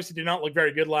offense obviously did not look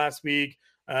very good last week.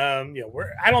 I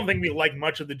don't think we like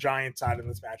much of the Giants side in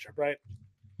this matchup, right?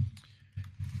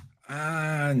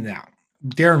 No.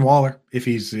 Darren Waller, if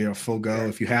he's full go,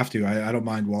 if you have to, I don't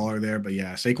mind Waller there, but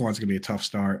yeah, Saquon's gonna be a tough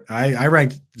start. I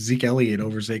ranked Zeke Elliott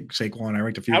over Saquon. I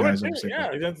ranked a few guys over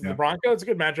Saquon. Against the Broncos, it's a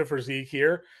good matchup for Zeke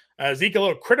here. Zeke a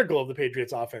little critical of the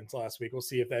Patriots offense last week. We'll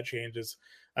see if that changes.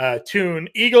 Tune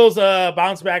Eagles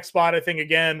bounce back spot. I think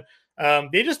again,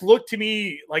 they just look to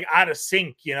me like out of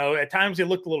sync. At times they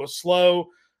looked a little slow.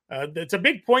 It's a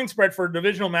big point spread for a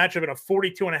divisional matchup and a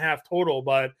 42.5 total,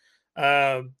 but.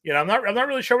 I'm not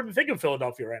really sure what to think of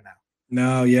Philadelphia right now.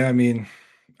 No, yeah,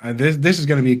 this is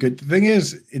going to be a good. The thing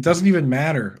is, it doesn't even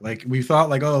matter. Like, we thought,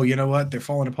 like, oh, you know what, they're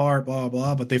falling apart, blah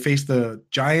blah. But they face the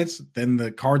Giants, then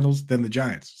the Cardinals, then the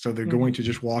Giants. So they're going to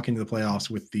just walk into the playoffs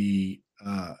with the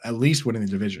at least winning the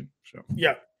division. So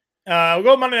yeah, we'll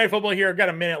go Monday Night Football here. I've got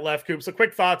a minute left, Coop. So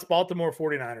quick thoughts: Baltimore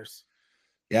 49ers.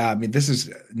 Yeah, this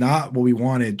is not what we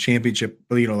wanted championship,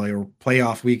 or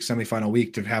playoff week, semifinal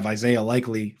week, to have Isaiah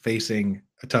Likely facing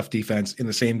a tough defense in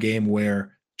the same game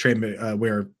where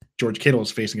George Kittle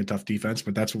is facing a tough defense.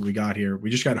 But that's what we got here. We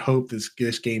just got to hope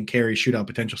this game carries shootout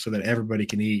potential so that everybody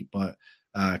can eat, but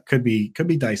could be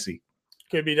dicey.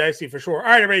 Could be dicey for sure. All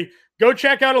right, everybody, go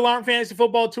check out Alarm Fantasy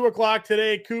Football, 2:00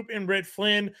 today. Coop and Britt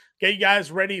Flynn get you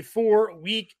guys ready for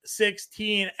Week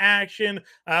 16 action.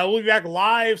 We'll be back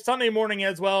live Sunday morning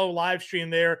as well, live stream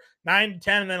there, 9 to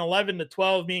 10, and then 11 to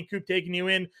 12. Me and Coop taking you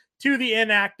in to the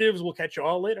inactives. We'll catch you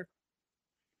all later.